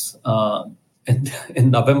 Because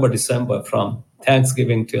in November, December, from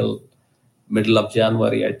Thanksgiving till middle of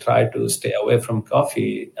January, I try to stay away from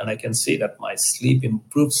coffee, and I can see that my sleep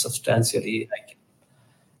improves substantially.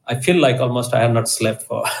 I feel like almost I have not slept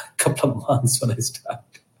for a couple of months when I start.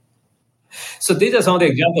 So these are some of the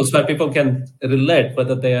examples where people can relate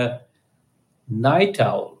whether they are night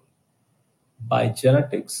owl by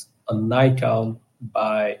genetics or night owl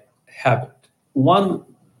by habit. One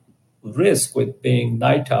risk with being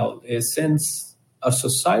night owl is, since our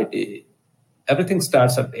society, everything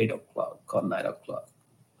starts at 8 o'clock or 9 o'clock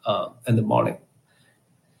in the morning.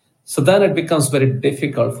 So then it becomes very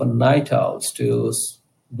difficult for night owls to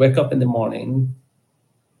wake up in the morning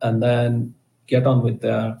and then get on with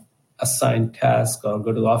their assigned task or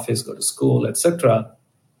go to the office, go to school, etc.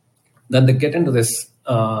 Then they get into this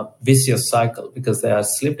vicious cycle because they are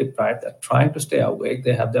sleep deprived. They're trying to stay awake.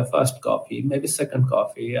 They have their first coffee, maybe second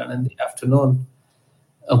coffee, and in the afternoon,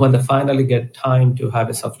 when they finally get time to have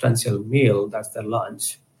a substantial meal, that's their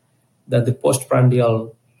lunch, then the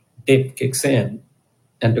postprandial dip kicks in.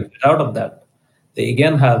 And to get out of that, they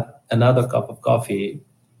again have another cup of coffee,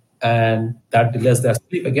 and that delays their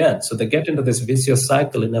sleep again. So they get into this vicious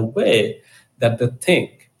cycle in a way that they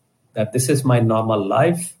think that this is my normal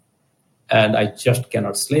life and I just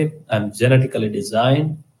cannot sleep. I'm genetically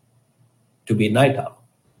designed to be night owl.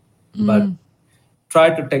 But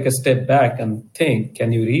try to take a step back and think,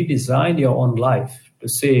 can you redesign your own life to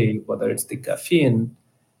see whether it's the caffeine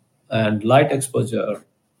and light exposure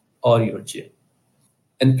or your gene?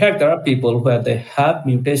 In fact, there are people where they have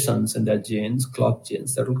mutations in their genes, clock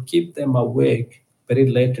genes, that will keep them awake very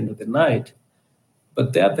late into the night,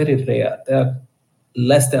 but they are very rare. They are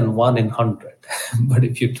less than 1 in 100. But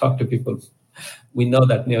if you talk to people, we know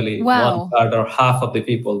that nearly Wow. 1/3 or half of the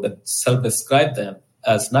people that self-describe them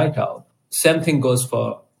as night owl. Same thing goes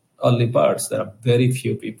for early birds. There are very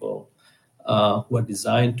few people who are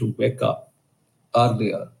designed to wake up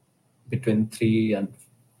earlier, between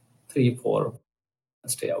 4, and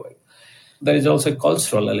stay awake. There is also a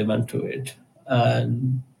cultural element to it,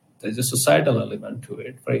 and there's a societal element to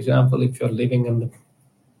it. For example, if you're living in the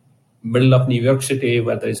middle of New York City,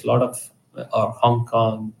 where there is a lot of, or Hong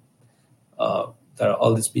Kong, there are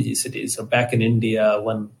all these busy cities. So back in India,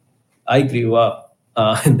 when I grew up,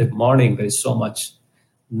 in the morning, there is so much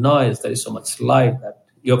noise, there is so much light that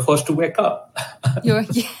you're forced to wake up.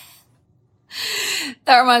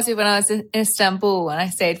 That reminds me when I was in Istanbul and I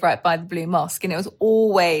stayed right by the Blue Mosque, and it was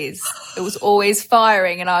always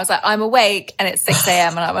firing, and I was like, I'm awake and it's 6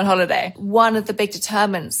 a.m. and I'm on holiday. One of the big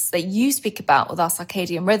determinants that you speak about with our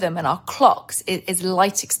circadian rhythm and our clocks is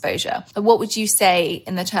light exposure. What would you say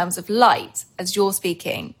in the terms of light, as you're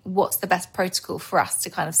speaking, what's the best protocol for us to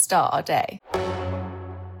kind of start our day?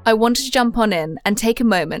 I wanted to jump on in and take a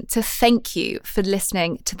moment to thank you for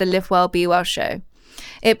listening to the Live Well, Be Well show.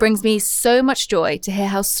 It brings me so much joy to hear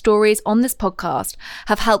how stories on this podcast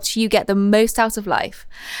have helped you get the most out of life,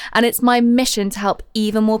 and it's my mission to help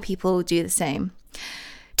even more people do the same.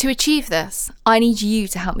 To achieve this, I need you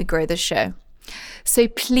to help me grow this show. So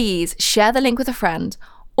please share the link with a friend,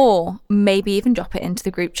 or maybe even drop it into the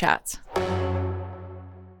group chat.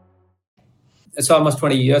 It's almost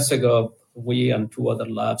 20 years ago, we and two other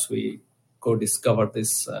labs, we co-discovered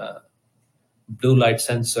this blue light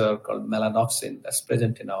sensor called melanopsin that's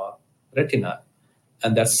present in our retina.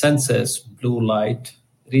 And that senses blue light,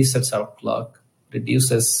 resets our clock,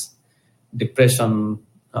 reduces depression,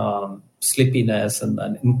 sleepiness, and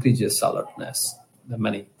then increases alertness. There are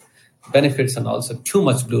many benefits, and also too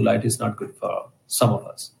much blue light is not good for some of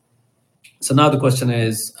us. So now the question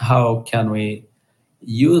is, how can we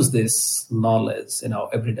use this knowledge in our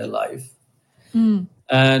everyday life?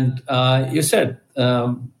 And you said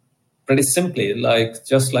pretty simply,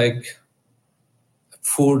 just like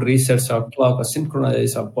food resets our clock or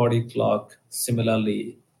synchronizes our body clock,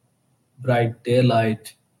 similarly, bright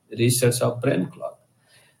daylight resets our brain clock.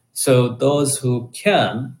 So those who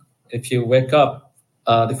can, if you wake up,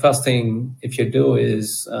 the first thing if you do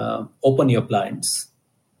is open your blinds.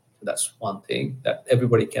 That's one thing that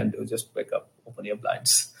everybody can do. Just wake up, open your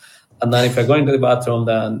blinds. And then if you're going to the bathroom,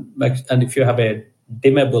 and if you have a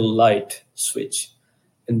dimmable light switch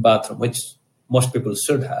in bathroom, which most people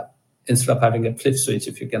should have, instead of having a flip switch,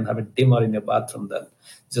 if you can have a dimmer in your bathroom, then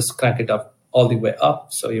just crank it up all the way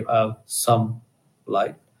up so you have some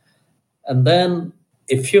light. And then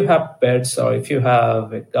if you have pets, or if you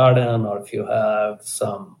have a garden, or if you have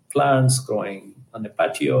some plants growing on a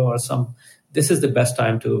patio or this is the best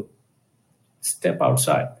time to step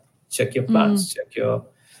outside, check your plants, check your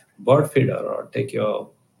bird feeder, or take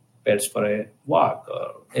your pets for a walk,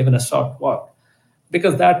 or even a short walk.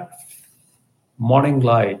 Because that morning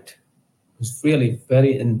light is really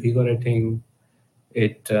very invigorating.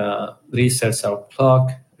 It resets our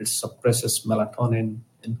clock, it suppresses melatonin,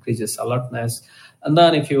 increases alertness. And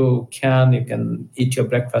then if you can eat your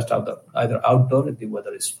breakfast either outdoor if the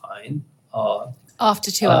weather is fine, or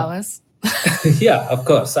After 2 hours. yeah, of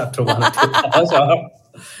course, after 1 or 2 hours, or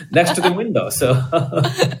next to the window. So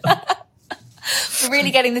We're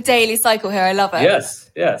really getting the daily cycle here. I love it.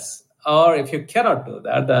 Yes. Or if you cannot do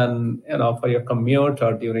that, then, for your commute,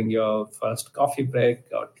 or during your first coffee break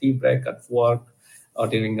or tea break at work, or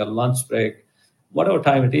during your lunch break, whatever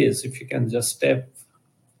time it is, if you can just step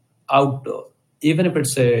outdoor, even if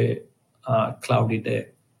it's a cloudy day,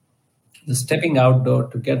 the stepping outdoor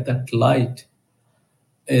to get that light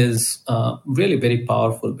is really very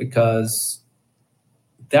powerful, because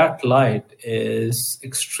that light is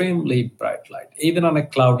extremely bright light. Even on a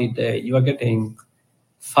cloudy day, you are getting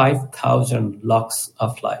 5,000 lux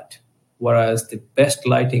of light, whereas the best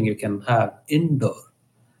lighting you can have indoor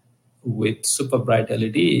with super bright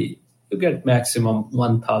LED, you get maximum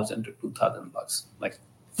 1,000 to 2,000 lux, like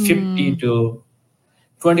 50 to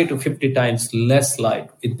 20 to 50 times less light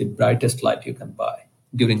with the brightest light you can buy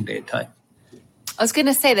during daytime. I was going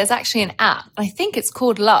to say there's actually an app. I think it's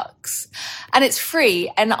called Lux, and it's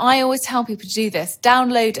free. And I always tell people to do this.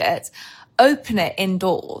 Download it, open it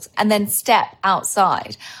indoors, and then step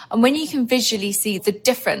outside. And when you can visually see the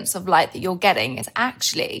difference of light that you're getting, it's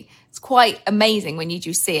quite amazing when you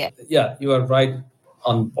do see it. Yeah, you are right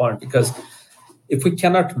on point, because if we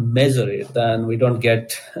cannot measure it, then we don't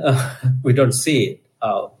see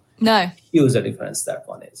how huge a difference that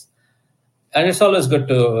one is. And it's always good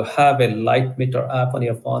to have a light meter app on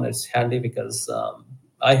your phone. It's handy, because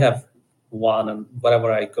I have one, and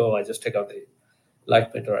wherever I go, I just take out the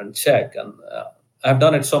light meter and check. And I've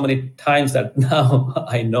done it so many times that now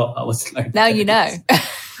I know how much light. Now you know.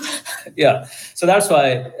 Yeah. So that's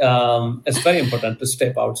why it's very important to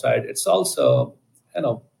step outside. It's also,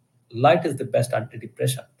 light is the best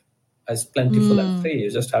antidepressant. It's plentiful and free.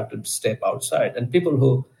 You just have to step outside. And people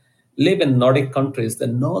who live in Nordic countries, they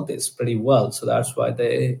know this pretty well. So that's why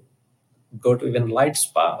they go to even light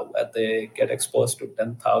spa, where they get exposed to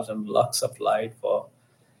 10,000 lux of light for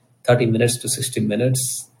 30 minutes to 60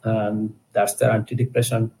 minutes. And that's their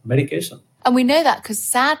antidepressant medication. And we know that because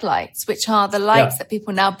SAD lights, which are the lights that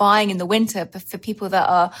people are now buying in the winter for people that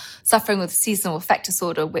are suffering with seasonal affect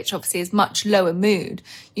disorder, which obviously is much lower mood,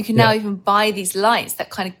 you can now even buy these lights that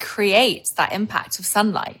kind of create that impact of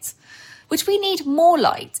sunlight, which we need more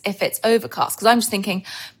light if it's overcast. Because I'm just thinking,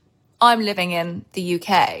 I'm living in the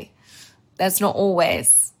UK. There's not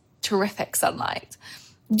always terrific sunlight.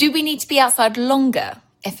 Do we need to be outside longer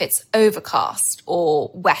if it's overcast or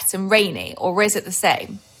wet and rainy, or is it the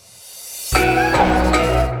same?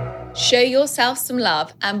 Show yourself some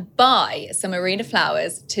love and buy some Arena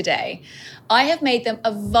flowers today. I have made them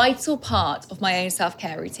a vital part of my own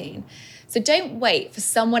self-care routine. So don't wait for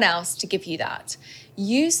someone else to give you that.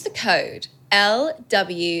 Use the code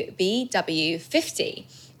LWBW50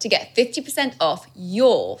 to get 50% off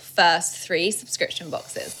your first 3 subscription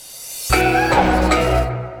boxes.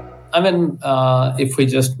 If we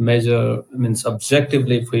just measure,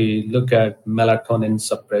 subjectively, if we look at melatonin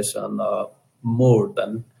suppression or mood,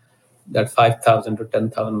 then that 5,000 to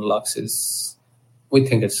 10,000 lux we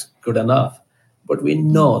think it's good enough. But we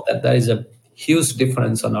know that there is a huge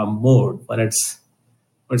difference on our mood when it's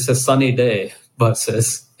a sunny day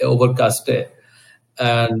versus an overcast day.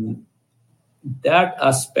 And that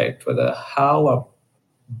aspect, whether how our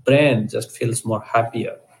brain just feels more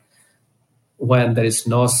happier when there is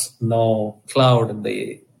no cloud in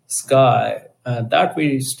the sky, that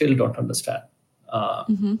we still don't understand.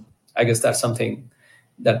 I guess that's something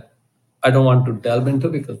that I don't want to delve into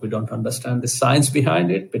because we don't understand the science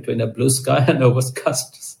behind it between a blue sky and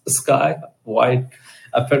overcast sky, why it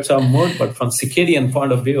affects our mood. But from circadian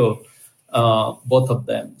point of view, both of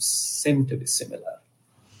them seem to be similar.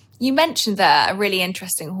 You mentioned there a really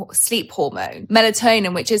interesting sleep hormone,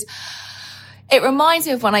 melatonin, which is, it reminds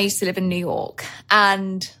me of when I used to live in New York,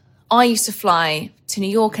 and I used to fly to New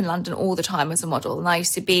York and London all the time as a model. And I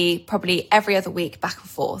used to be probably every other week back and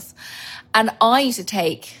forth. And I used to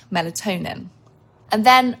take melatonin. And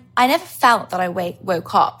then I never felt that I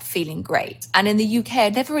woke up feeling great. And in the UK,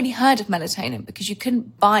 I'd never really heard of melatonin because you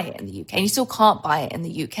couldn't buy it in the UK. And you still can't buy it in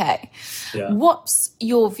the UK. Yeah. What's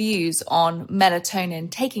your views on melatonin,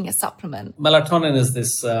 taking a supplement? Melatonin is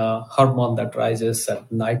this hormone that rises at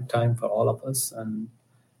nighttime for all of us. And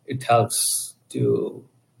it helps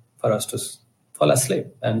for us to fall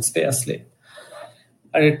asleep and stay asleep.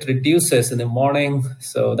 And it reduces in the morning.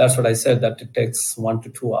 So that's what I said, that it takes 1 to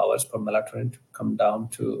 2 hours for melatonin to come down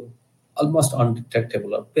to almost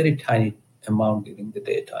undetectable, a very tiny amount during the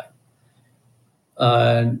daytime.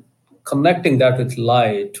 And connecting that with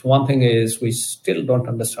light, one thing is we still don't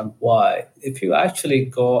understand why. If you actually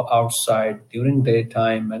go outside during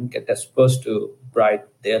daytime and get exposed to bright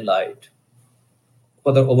daylight,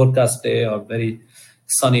 whether overcast day or very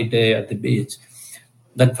sunny day at the beach,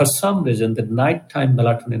 that for some reason the nighttime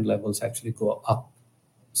melatonin levels actually go up.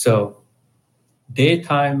 So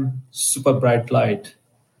daytime, super bright light,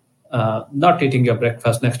 not eating your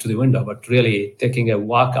breakfast next to the window, but really taking a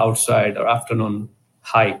walk outside or afternoon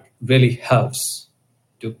hike really helps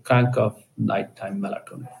to crank up nighttime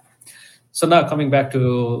melatonin. So now coming back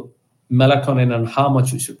to melatonin and how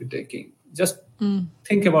much you should be taking, just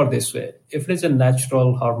think about this way. If it is a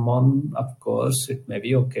natural hormone, of course, it may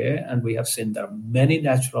be okay. And we have seen there are many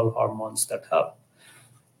natural hormones that help.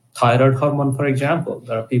 Thyroid hormone, for example,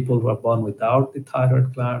 there are people who are born without the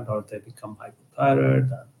thyroid gland or they become hypothyroid.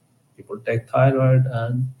 And people take thyroid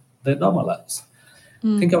and they normalize.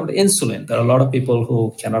 Think about insulin. There are a lot of people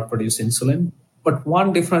who cannot produce insulin. But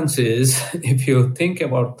one difference is if you think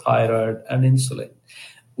about thyroid and insulin,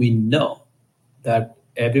 we know that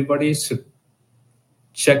everybody should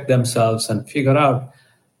check themselves and figure out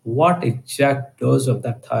what exact dose of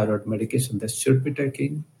that thyroid medication they should be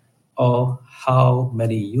taking or how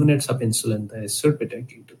many units of insulin they should be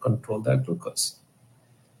taking to control their glucose.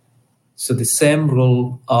 So the same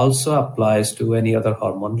rule also applies to any other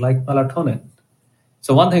hormone like melatonin.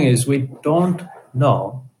 So one thing is we don't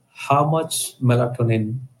know how much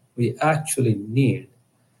melatonin we actually need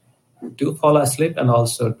to fall asleep and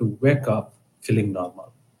also to wake up feeling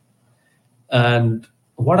normal. And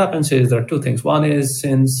what happens is there are two things. One is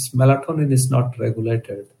since melatonin is not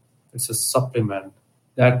regulated, it's a supplement.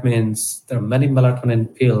 That means there are many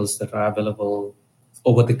melatonin pills that are available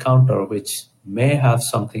over the counter, which may have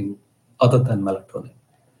something other than melatonin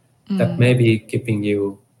that may be keeping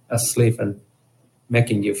you asleep and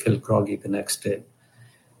making you feel groggy the next day.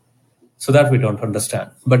 So that we don't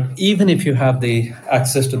understand. But even if you have the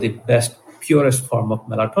access to the best, purest form of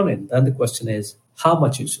melatonin, then the question is how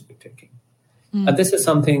much you should be taking. And this is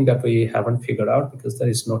something that we haven't figured out because there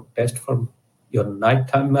is no test for your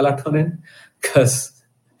nighttime melatonin. Because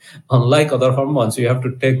unlike other hormones, you have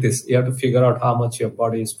to figure out how much your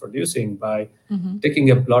body is producing by taking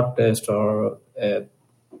a blood test or a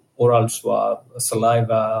oral swab,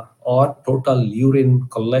 saliva, or total urine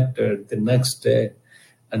collected the next day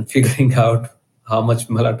and figuring out how much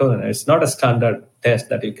melatonin. It's not a standard test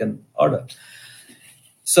that you can order.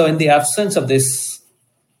 So in the absence of this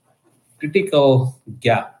critical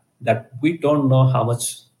gap that we don't know how much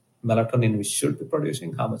melatonin we should be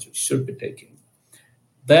producing, how much we should be taking,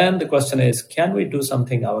 then the question is, can we do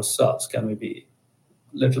something ourselves? Can we be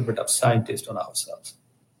a little bit of scientist on ourselves?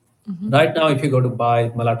 Right now, if you go to buy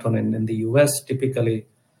melatonin in the US, typically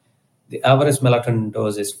the average melatonin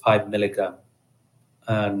dose is 5 milligram.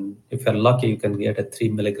 And if you're lucky, you can get a 3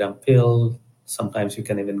 milligram pill. Sometimes you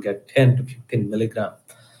can even get 10 to 15 milligram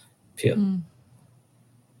pill.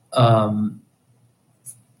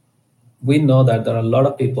 We know that there are a lot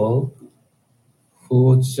of people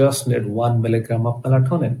who just need 1 milligram of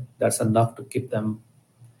melatonin. That's enough to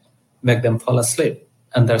make them fall asleep.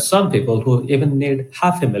 And there are some people who even need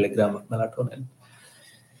half a milligram of melatonin.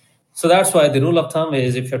 So that's why the rule of thumb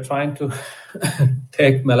is if you're trying to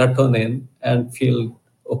take melatonin and feel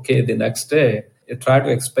okay the next day, you try to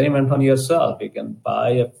experiment on yourself. You can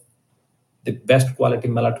buy the best quality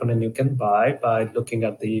melatonin you can buy by looking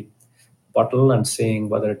at the bottle and seeing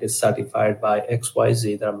whether it is certified by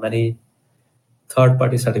XYZ. There are many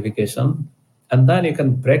third-party certification. And then you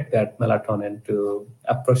can break that melatonin to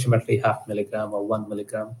approximately half milligram or 1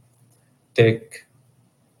 milligram. Take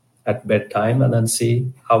at bedtime and then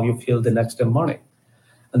see how you feel the next day morning.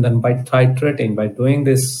 And then by titrating, by doing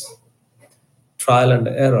this trial and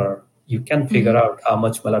error, you can figure out how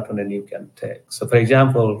much melatonin you can take. So for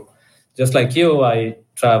example, just like you, I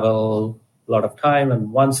travel a lot of time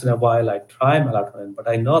and once in a while I try melatonin, but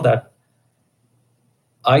I know that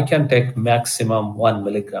I can take maximum 1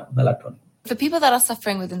 milligram melatonin. For people that are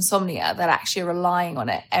suffering with insomnia, that actually are relying on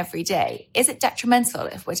it every day, is it detrimental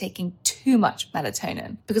if we're taking too much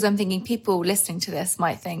melatonin? Because I'm thinking people listening to this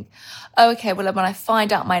might think, oh, okay, well, when I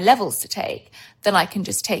find out my levels to take, then I can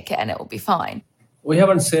just take it and it will be fine. We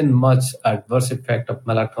haven't seen much adverse effect of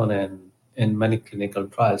melatonin in many clinical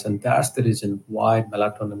trials, and that's the reason why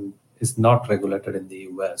melatonin is not regulated in the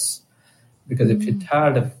US. Because if it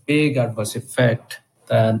had a big adverse effect,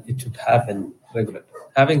 then it should have been regulated.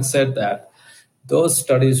 Having said that, those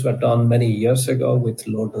studies were done many years ago with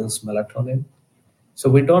low-dose melatonin. So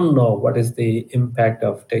we don't know what is the impact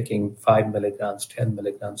of taking 5 milligrams, 10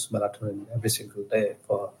 milligrams melatonin every single day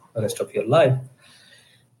for the rest of your life.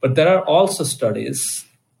 But there are also studies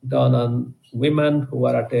done on women who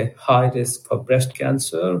are at a high risk for breast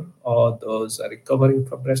cancer or those are recovering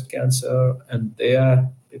from breast cancer. And there,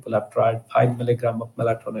 people have tried 5 milligram of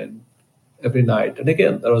melatonin every night. And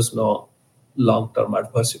again, there was no long-term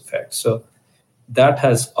adverse effect. So that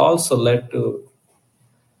has also led to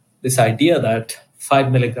this idea that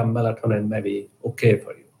 5 milligram melatonin may be okay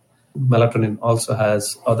for you. Melatonin also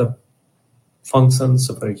has other functions.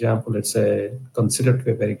 So for example, it's considered to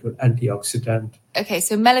be a very good antioxidant. Okay,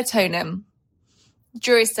 so melatonin,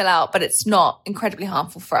 jury's still out, but it's not incredibly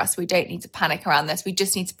harmful for us. We don't need to panic around this. We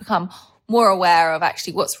just need to become more aware of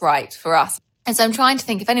actually what's right for us. And so I'm trying to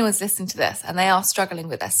think if anyone's listening to this and they are struggling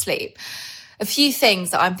with their sleep, a few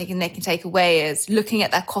things that I'm thinking they can take away is looking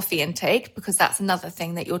at their coffee intake, because that's another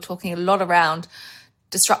thing that you're talking a lot around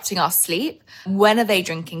disrupting our sleep. When are they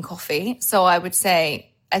drinking coffee? So I would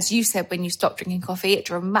say, as you said, when you stopped drinking coffee, it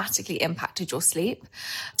dramatically impacted your sleep.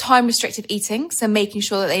 Time restricted eating, so making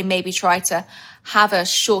sure that they maybe try to have a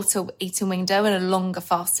shorter eating window and a longer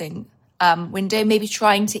fasting window, maybe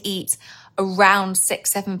trying to eat around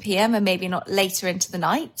 6, 7 p.m. and maybe not later into the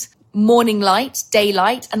night. Morning light,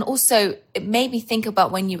 daylight, and also it made me think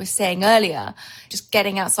about when you were saying earlier, just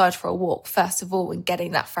getting outside for a walk, first of all, and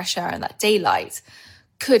getting that fresh air and that daylight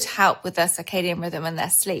could help with their circadian rhythm and their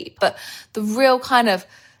sleep. But the real kind of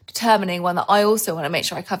determining one that I also want to make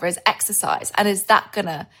sure I cover is exercise. And is that going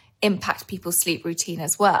to impact people's sleep routine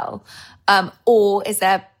as well? Or is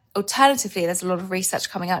there, alternatively, there's a lot of research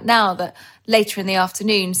coming out now that later in the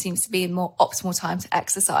afternoon seems to be a more optimal time to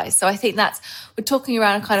exercise. So I think we're talking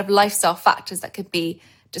around a kind of lifestyle factors that could be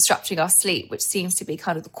disrupting our sleep, which seems to be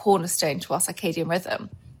kind of the cornerstone to our circadian rhythm.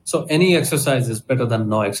 So any exercise is better than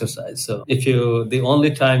no exercise. So if the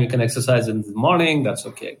only time you can exercise in the morning, that's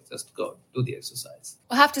okay. Just go do the exercise.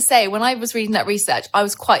 I have to say, when I was reading that research, I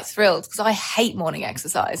was quite thrilled because I hate morning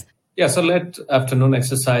exercise. Yeah, so late afternoon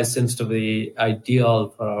exercise seems to be ideal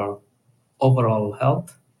for our overall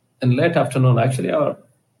health. And late afternoon, actually, our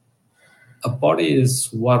body is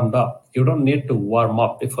warmed up. You don't need to warm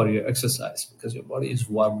up before you exercise because your body is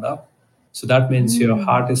warmed up. So that means your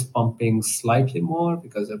heart is pumping slightly more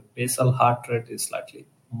because the basal heart rate is slightly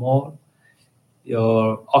more.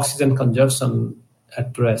 Your oxygen consumption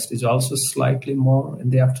at rest is also slightly more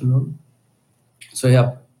in the afternoon. So you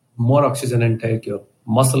have more oxygen intake, your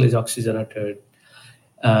muscle is oxygenated,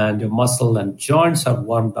 and your muscle and joints are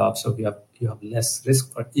warmed up. So you have less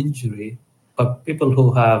risk for injury. But people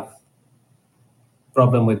who have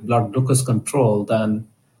problem with blood glucose control, then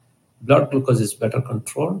blood glucose is better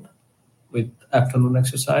controlled with afternoon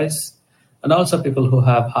exercise. And also people who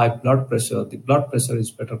have high blood pressure, the blood pressure is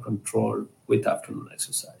better controlled with afternoon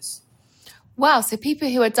exercise. Wow, so people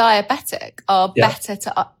who are diabetic are Yeah. better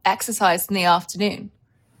to exercise in the afternoon.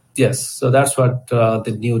 Yes, so that's what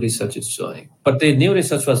the new research is showing. But the new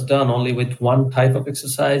research was done only with one type of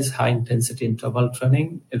exercise, high intensity interval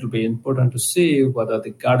training. It will be important to see whether the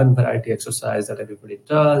garden variety exercise that everybody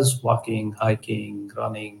does, walking, hiking,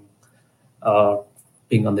 running,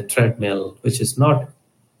 being on the treadmill, which is not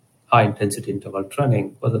high intensity interval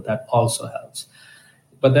training, whether that also helps.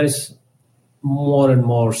 But there is more and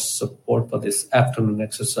more support for this afternoon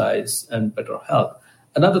exercise and better health.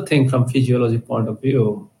 Another thing from physiology point of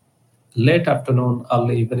view, late afternoon,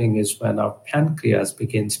 early evening is when our pancreas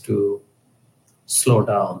begins to slow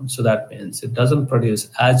down. So that means it doesn't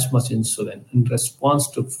produce as much insulin in response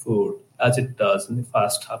to food as it does in the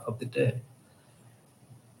first half of the day.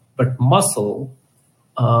 But muscle,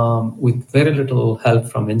 with very little help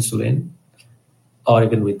from insulin, or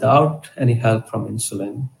even without any help from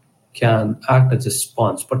insulin, can act as a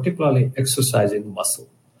sponge, particularly exercising muscle,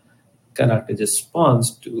 can act as a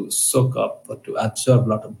sponge to soak up or to absorb a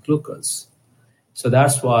lot of glucose. So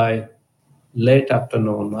that's why late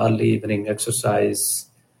afternoon, early evening exercise,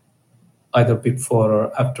 either before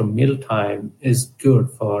or after mealtime, is good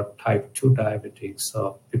for type 2 diabetics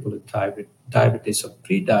or people with diabetes or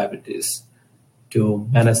pre-diabetes to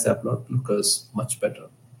manage their blood glucose much better.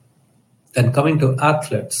 Then coming to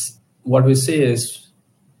athletes, what we see is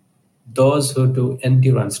those who do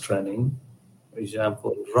endurance training, for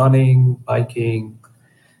example, running, biking,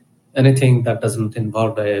 anything that doesn't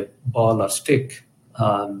involve a ball or stick,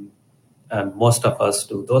 and most of us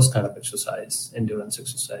do those kind of exercise, endurance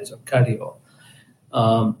exercise or cardio.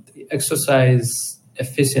 The exercise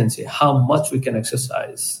efficiency, how much we can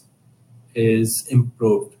exercise, is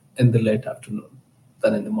improved in the late afternoon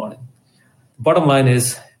than in the morning. Bottom line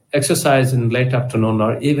is exercise in late afternoon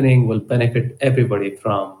or evening will benefit everybody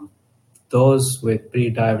from those with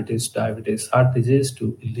pre-diabetes, diabetes, heart disease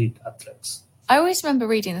to elite athletes. I always remember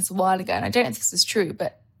reading this a while ago, and I don't know if this is true,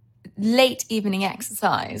 but late evening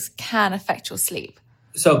exercise can affect your sleep.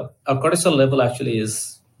 So our cortisol level actually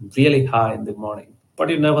is really high in the morning, but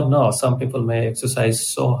you never know. Some people may exercise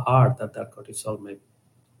so hard that their cortisol may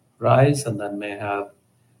rise and then may have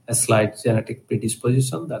a slight genetic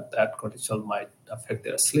predisposition that cortisol might affect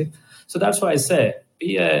their sleep. So that's why I say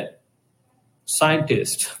be a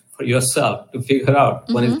scientist for yourself to figure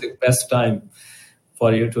out when is the best time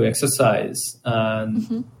for you to exercise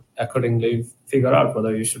and accordingly figure out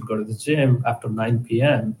whether you should go to the gym after 9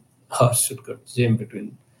 p.m. or should go to the gym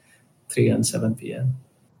between 3 and 7 p.m.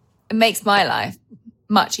 It makes my life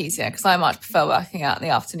much easier because I much prefer working out in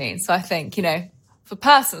the afternoon. So I think, for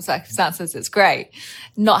personal circumstances, it's great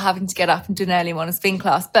not having to get up and do an early morning spin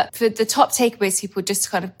class. But for the top takeaways, people, just to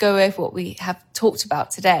kind of go over what we have talked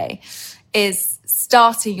about today, is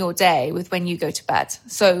starting your day with when you go to bed.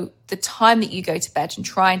 So the time that you go to bed and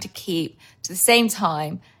trying to keep to the same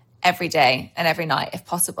time every day and every night if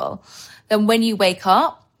possible. Then when you wake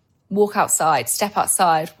up, walk outside, step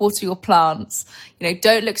outside, water your plants,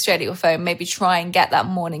 don't look straight at your phone, maybe try and get that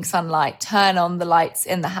morning sunlight, turn on the lights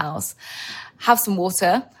in the house, have some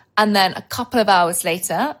water, and then a couple of hours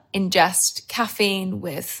later, ingest caffeine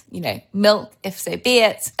with, milk, if so be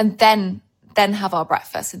it, and then have our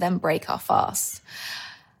breakfast and then break our fast.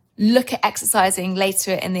 Look at exercising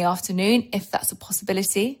later in the afternoon, if that's a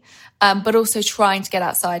possibility, but also trying to get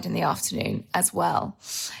outside in the afternoon as well.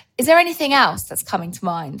 Is there anything else that's coming to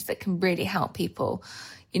mind that can really help people,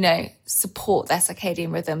 support their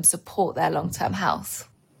circadian rhythm, support their long-term health?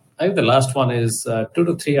 I think the last one is 2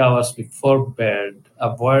 to 3 hours before bed,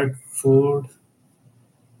 avoid food,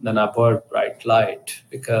 then avoid bright light,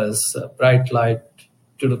 because bright light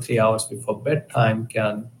 2 to 3 hours before bedtime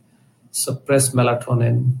can suppress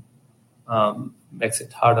melatonin, makes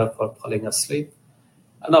it harder for falling asleep.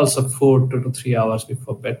 And also food 2 to 3 hours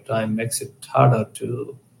before bedtime makes it harder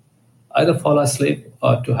to either fall asleep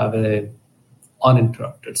or to have a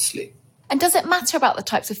uninterrupted sleep. And does it matter about the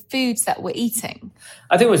types of foods that we're eating?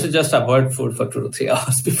 I think we should just avoid food for 2 to 3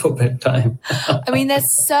 hours before bedtime.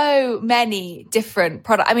 There's so many different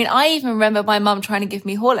products. I even remember my mum trying to give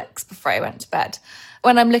me Horlicks before I went to bed.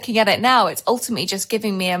 When I'm looking at it now, it's ultimately just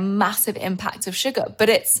giving me a massive impact of sugar, but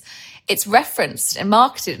it's referenced and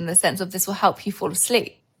marketed in the sense of this will help you fall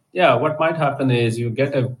asleep. Yeah, what might happen is you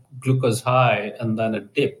get a glucose high and then a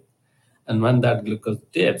dip. And when that glucose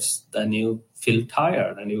dips, then you feel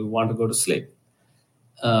tired and you want to go to sleep.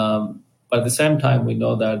 But at the same time, we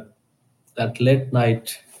know that late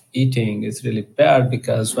night eating is really bad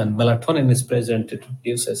because when melatonin is present, it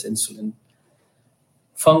reduces insulin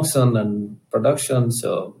function and production.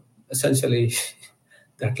 So essentially,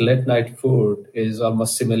 that late night food is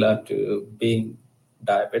almost similar to being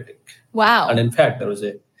diabetic. Wow. And in fact, there was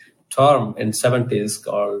a term in 70s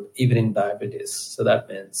called evening diabetes. So that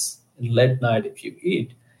means in late night, if you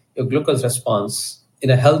eat, your glucose response in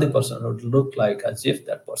a healthy person would look like as if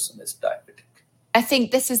that person is diabetic. I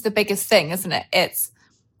think this is the biggest thing, isn't it? It's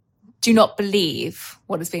do not believe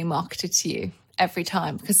what is being marketed to you every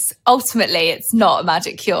time, because ultimately it's not a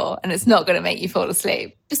magic cure and it's not going to make you fall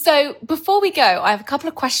asleep. So before we go, I have a couple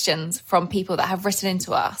of questions from people that have written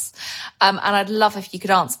into us, and I'd love if you could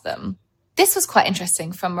answer them. This was quite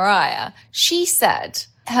interesting from Mariah. She said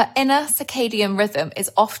her inner circadian rhythm is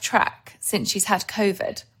off track since she's had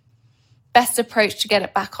COVID. Best approach to get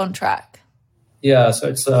it back on track? Yeah, so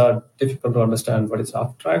it's difficult to understand what is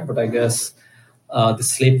off track, but I guess the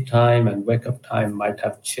sleep time and wake up time might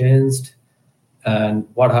have changed. And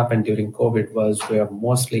what happened during COVID was we are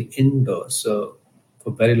mostly indoors. So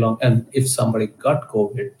for very long, and if somebody got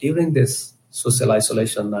COVID during this social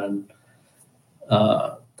isolation, and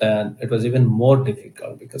then it was even more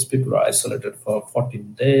difficult because people are isolated for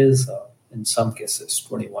 14 days, in some cases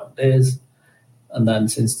 21 days. And then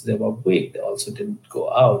since they were weak, they also didn't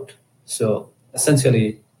go out. So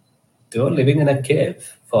essentially, they were living in a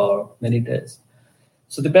cave for many days.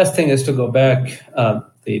 So the best thing is to go back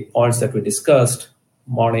the points that we discussed,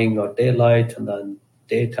 morning or daylight, and then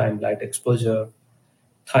daytime light exposure,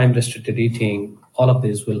 time-restricted eating. All of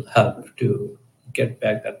these will help to get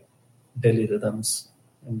back that daily rhythms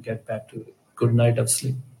and get back to a good night of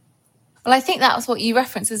sleep. Well, I think that was what you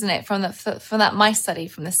referenced, isn't it, from that mice study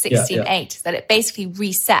from the 16-8, that it basically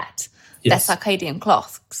reset their circadian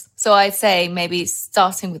clocks. So I'd say maybe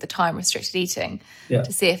starting with the time-restricted eating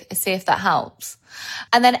to see if that helps.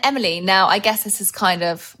 And then Emily, now I guess this is kind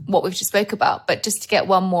of what we've just spoke about, but just to get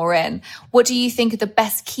one more in, what do you think are the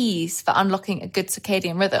best keys for unlocking a good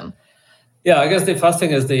circadian rhythm? Yeah, I guess the first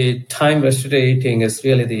thing is the time-restricted eating is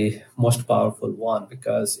really the most powerful one,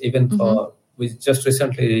 because even we just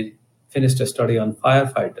recently finished a study on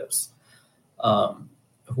firefighters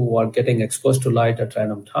who are getting exposed to light at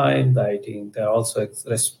random time. They're also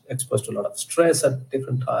exposed to a lot of stress at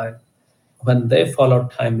different time. When they follow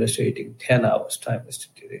time restricted eating, 10 hours time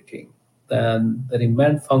restricted eating, then they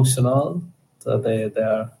remain functional. So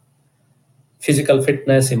their physical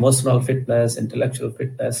fitness, emotional fitness, intellectual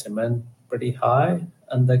fitness remain pretty high,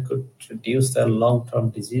 and they could reduce their long-term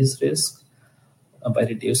disease risk by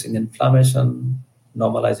reducing inflammation,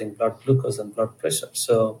 normalizing blood glucose and blood pressure.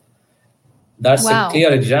 So that's a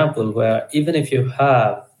clear example where even if you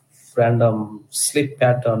have random sleep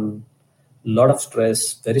pattern, lot of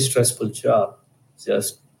stress, very stressful job,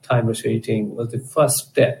 just time restricted eating was the first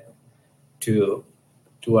step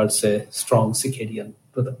towards a strong circadian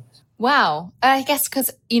rhythm. Wow. I guess because,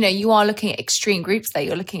 you are looking at extreme groups there.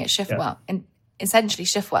 You're looking at essentially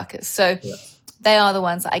shift workers. So they are the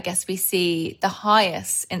ones that I guess we see the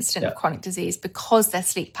highest incidence of chronic disease because their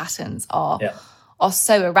sleep patterns are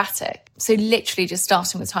so erratic. So literally just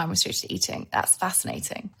starting with time-restricted eating. That's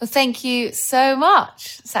fascinating. Well, thank you so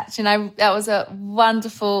much, Satchin. That was a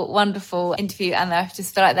wonderful, wonderful interview. And I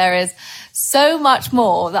just feel like there is so much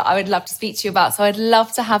more that I would love to speak to you about. So I'd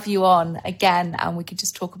love to have you on again, and we could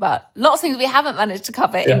just talk about lots of things we haven't managed to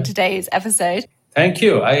cover in today's episode. Thank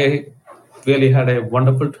you. I really had a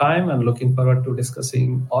wonderful time and looking forward to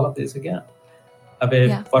discussing all of this again. Have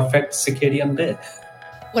a perfect circadian day.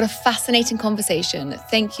 What a fascinating conversation.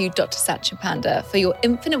 Thank you, Dr. Satchin Panda, for your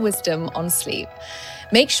infinite wisdom on sleep.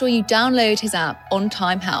 Make sure you download his app On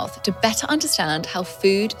Time Health to better understand how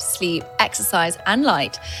food, sleep, exercise, and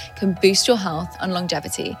light can boost your health and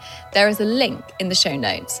longevity. There is a link in the show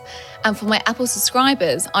notes. And for my Apple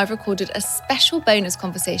subscribers, I've recorded a special bonus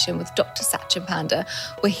conversation with Dr. Satchin Panda,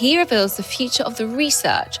 where he reveals the future of the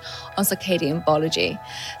research on circadian biology.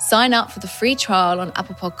 Sign up for the free trial on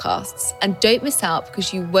Apple Podcasts, and don't miss out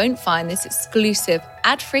because you won't find this exclusive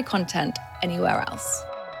ad-free content anywhere else.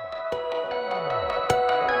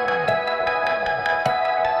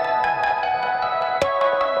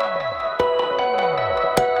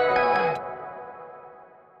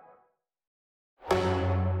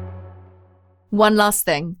 One last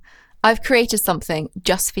thing. I've created something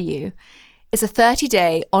just for you. It's a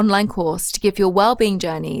 30-day online course to give your well-being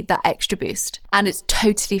journey that extra boost, and it's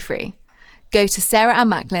totally free. Go to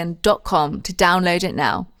sarahannmacklin.com to download it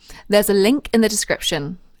now. There's a link in the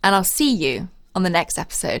description, and I'll see you on the next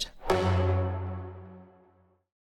episode.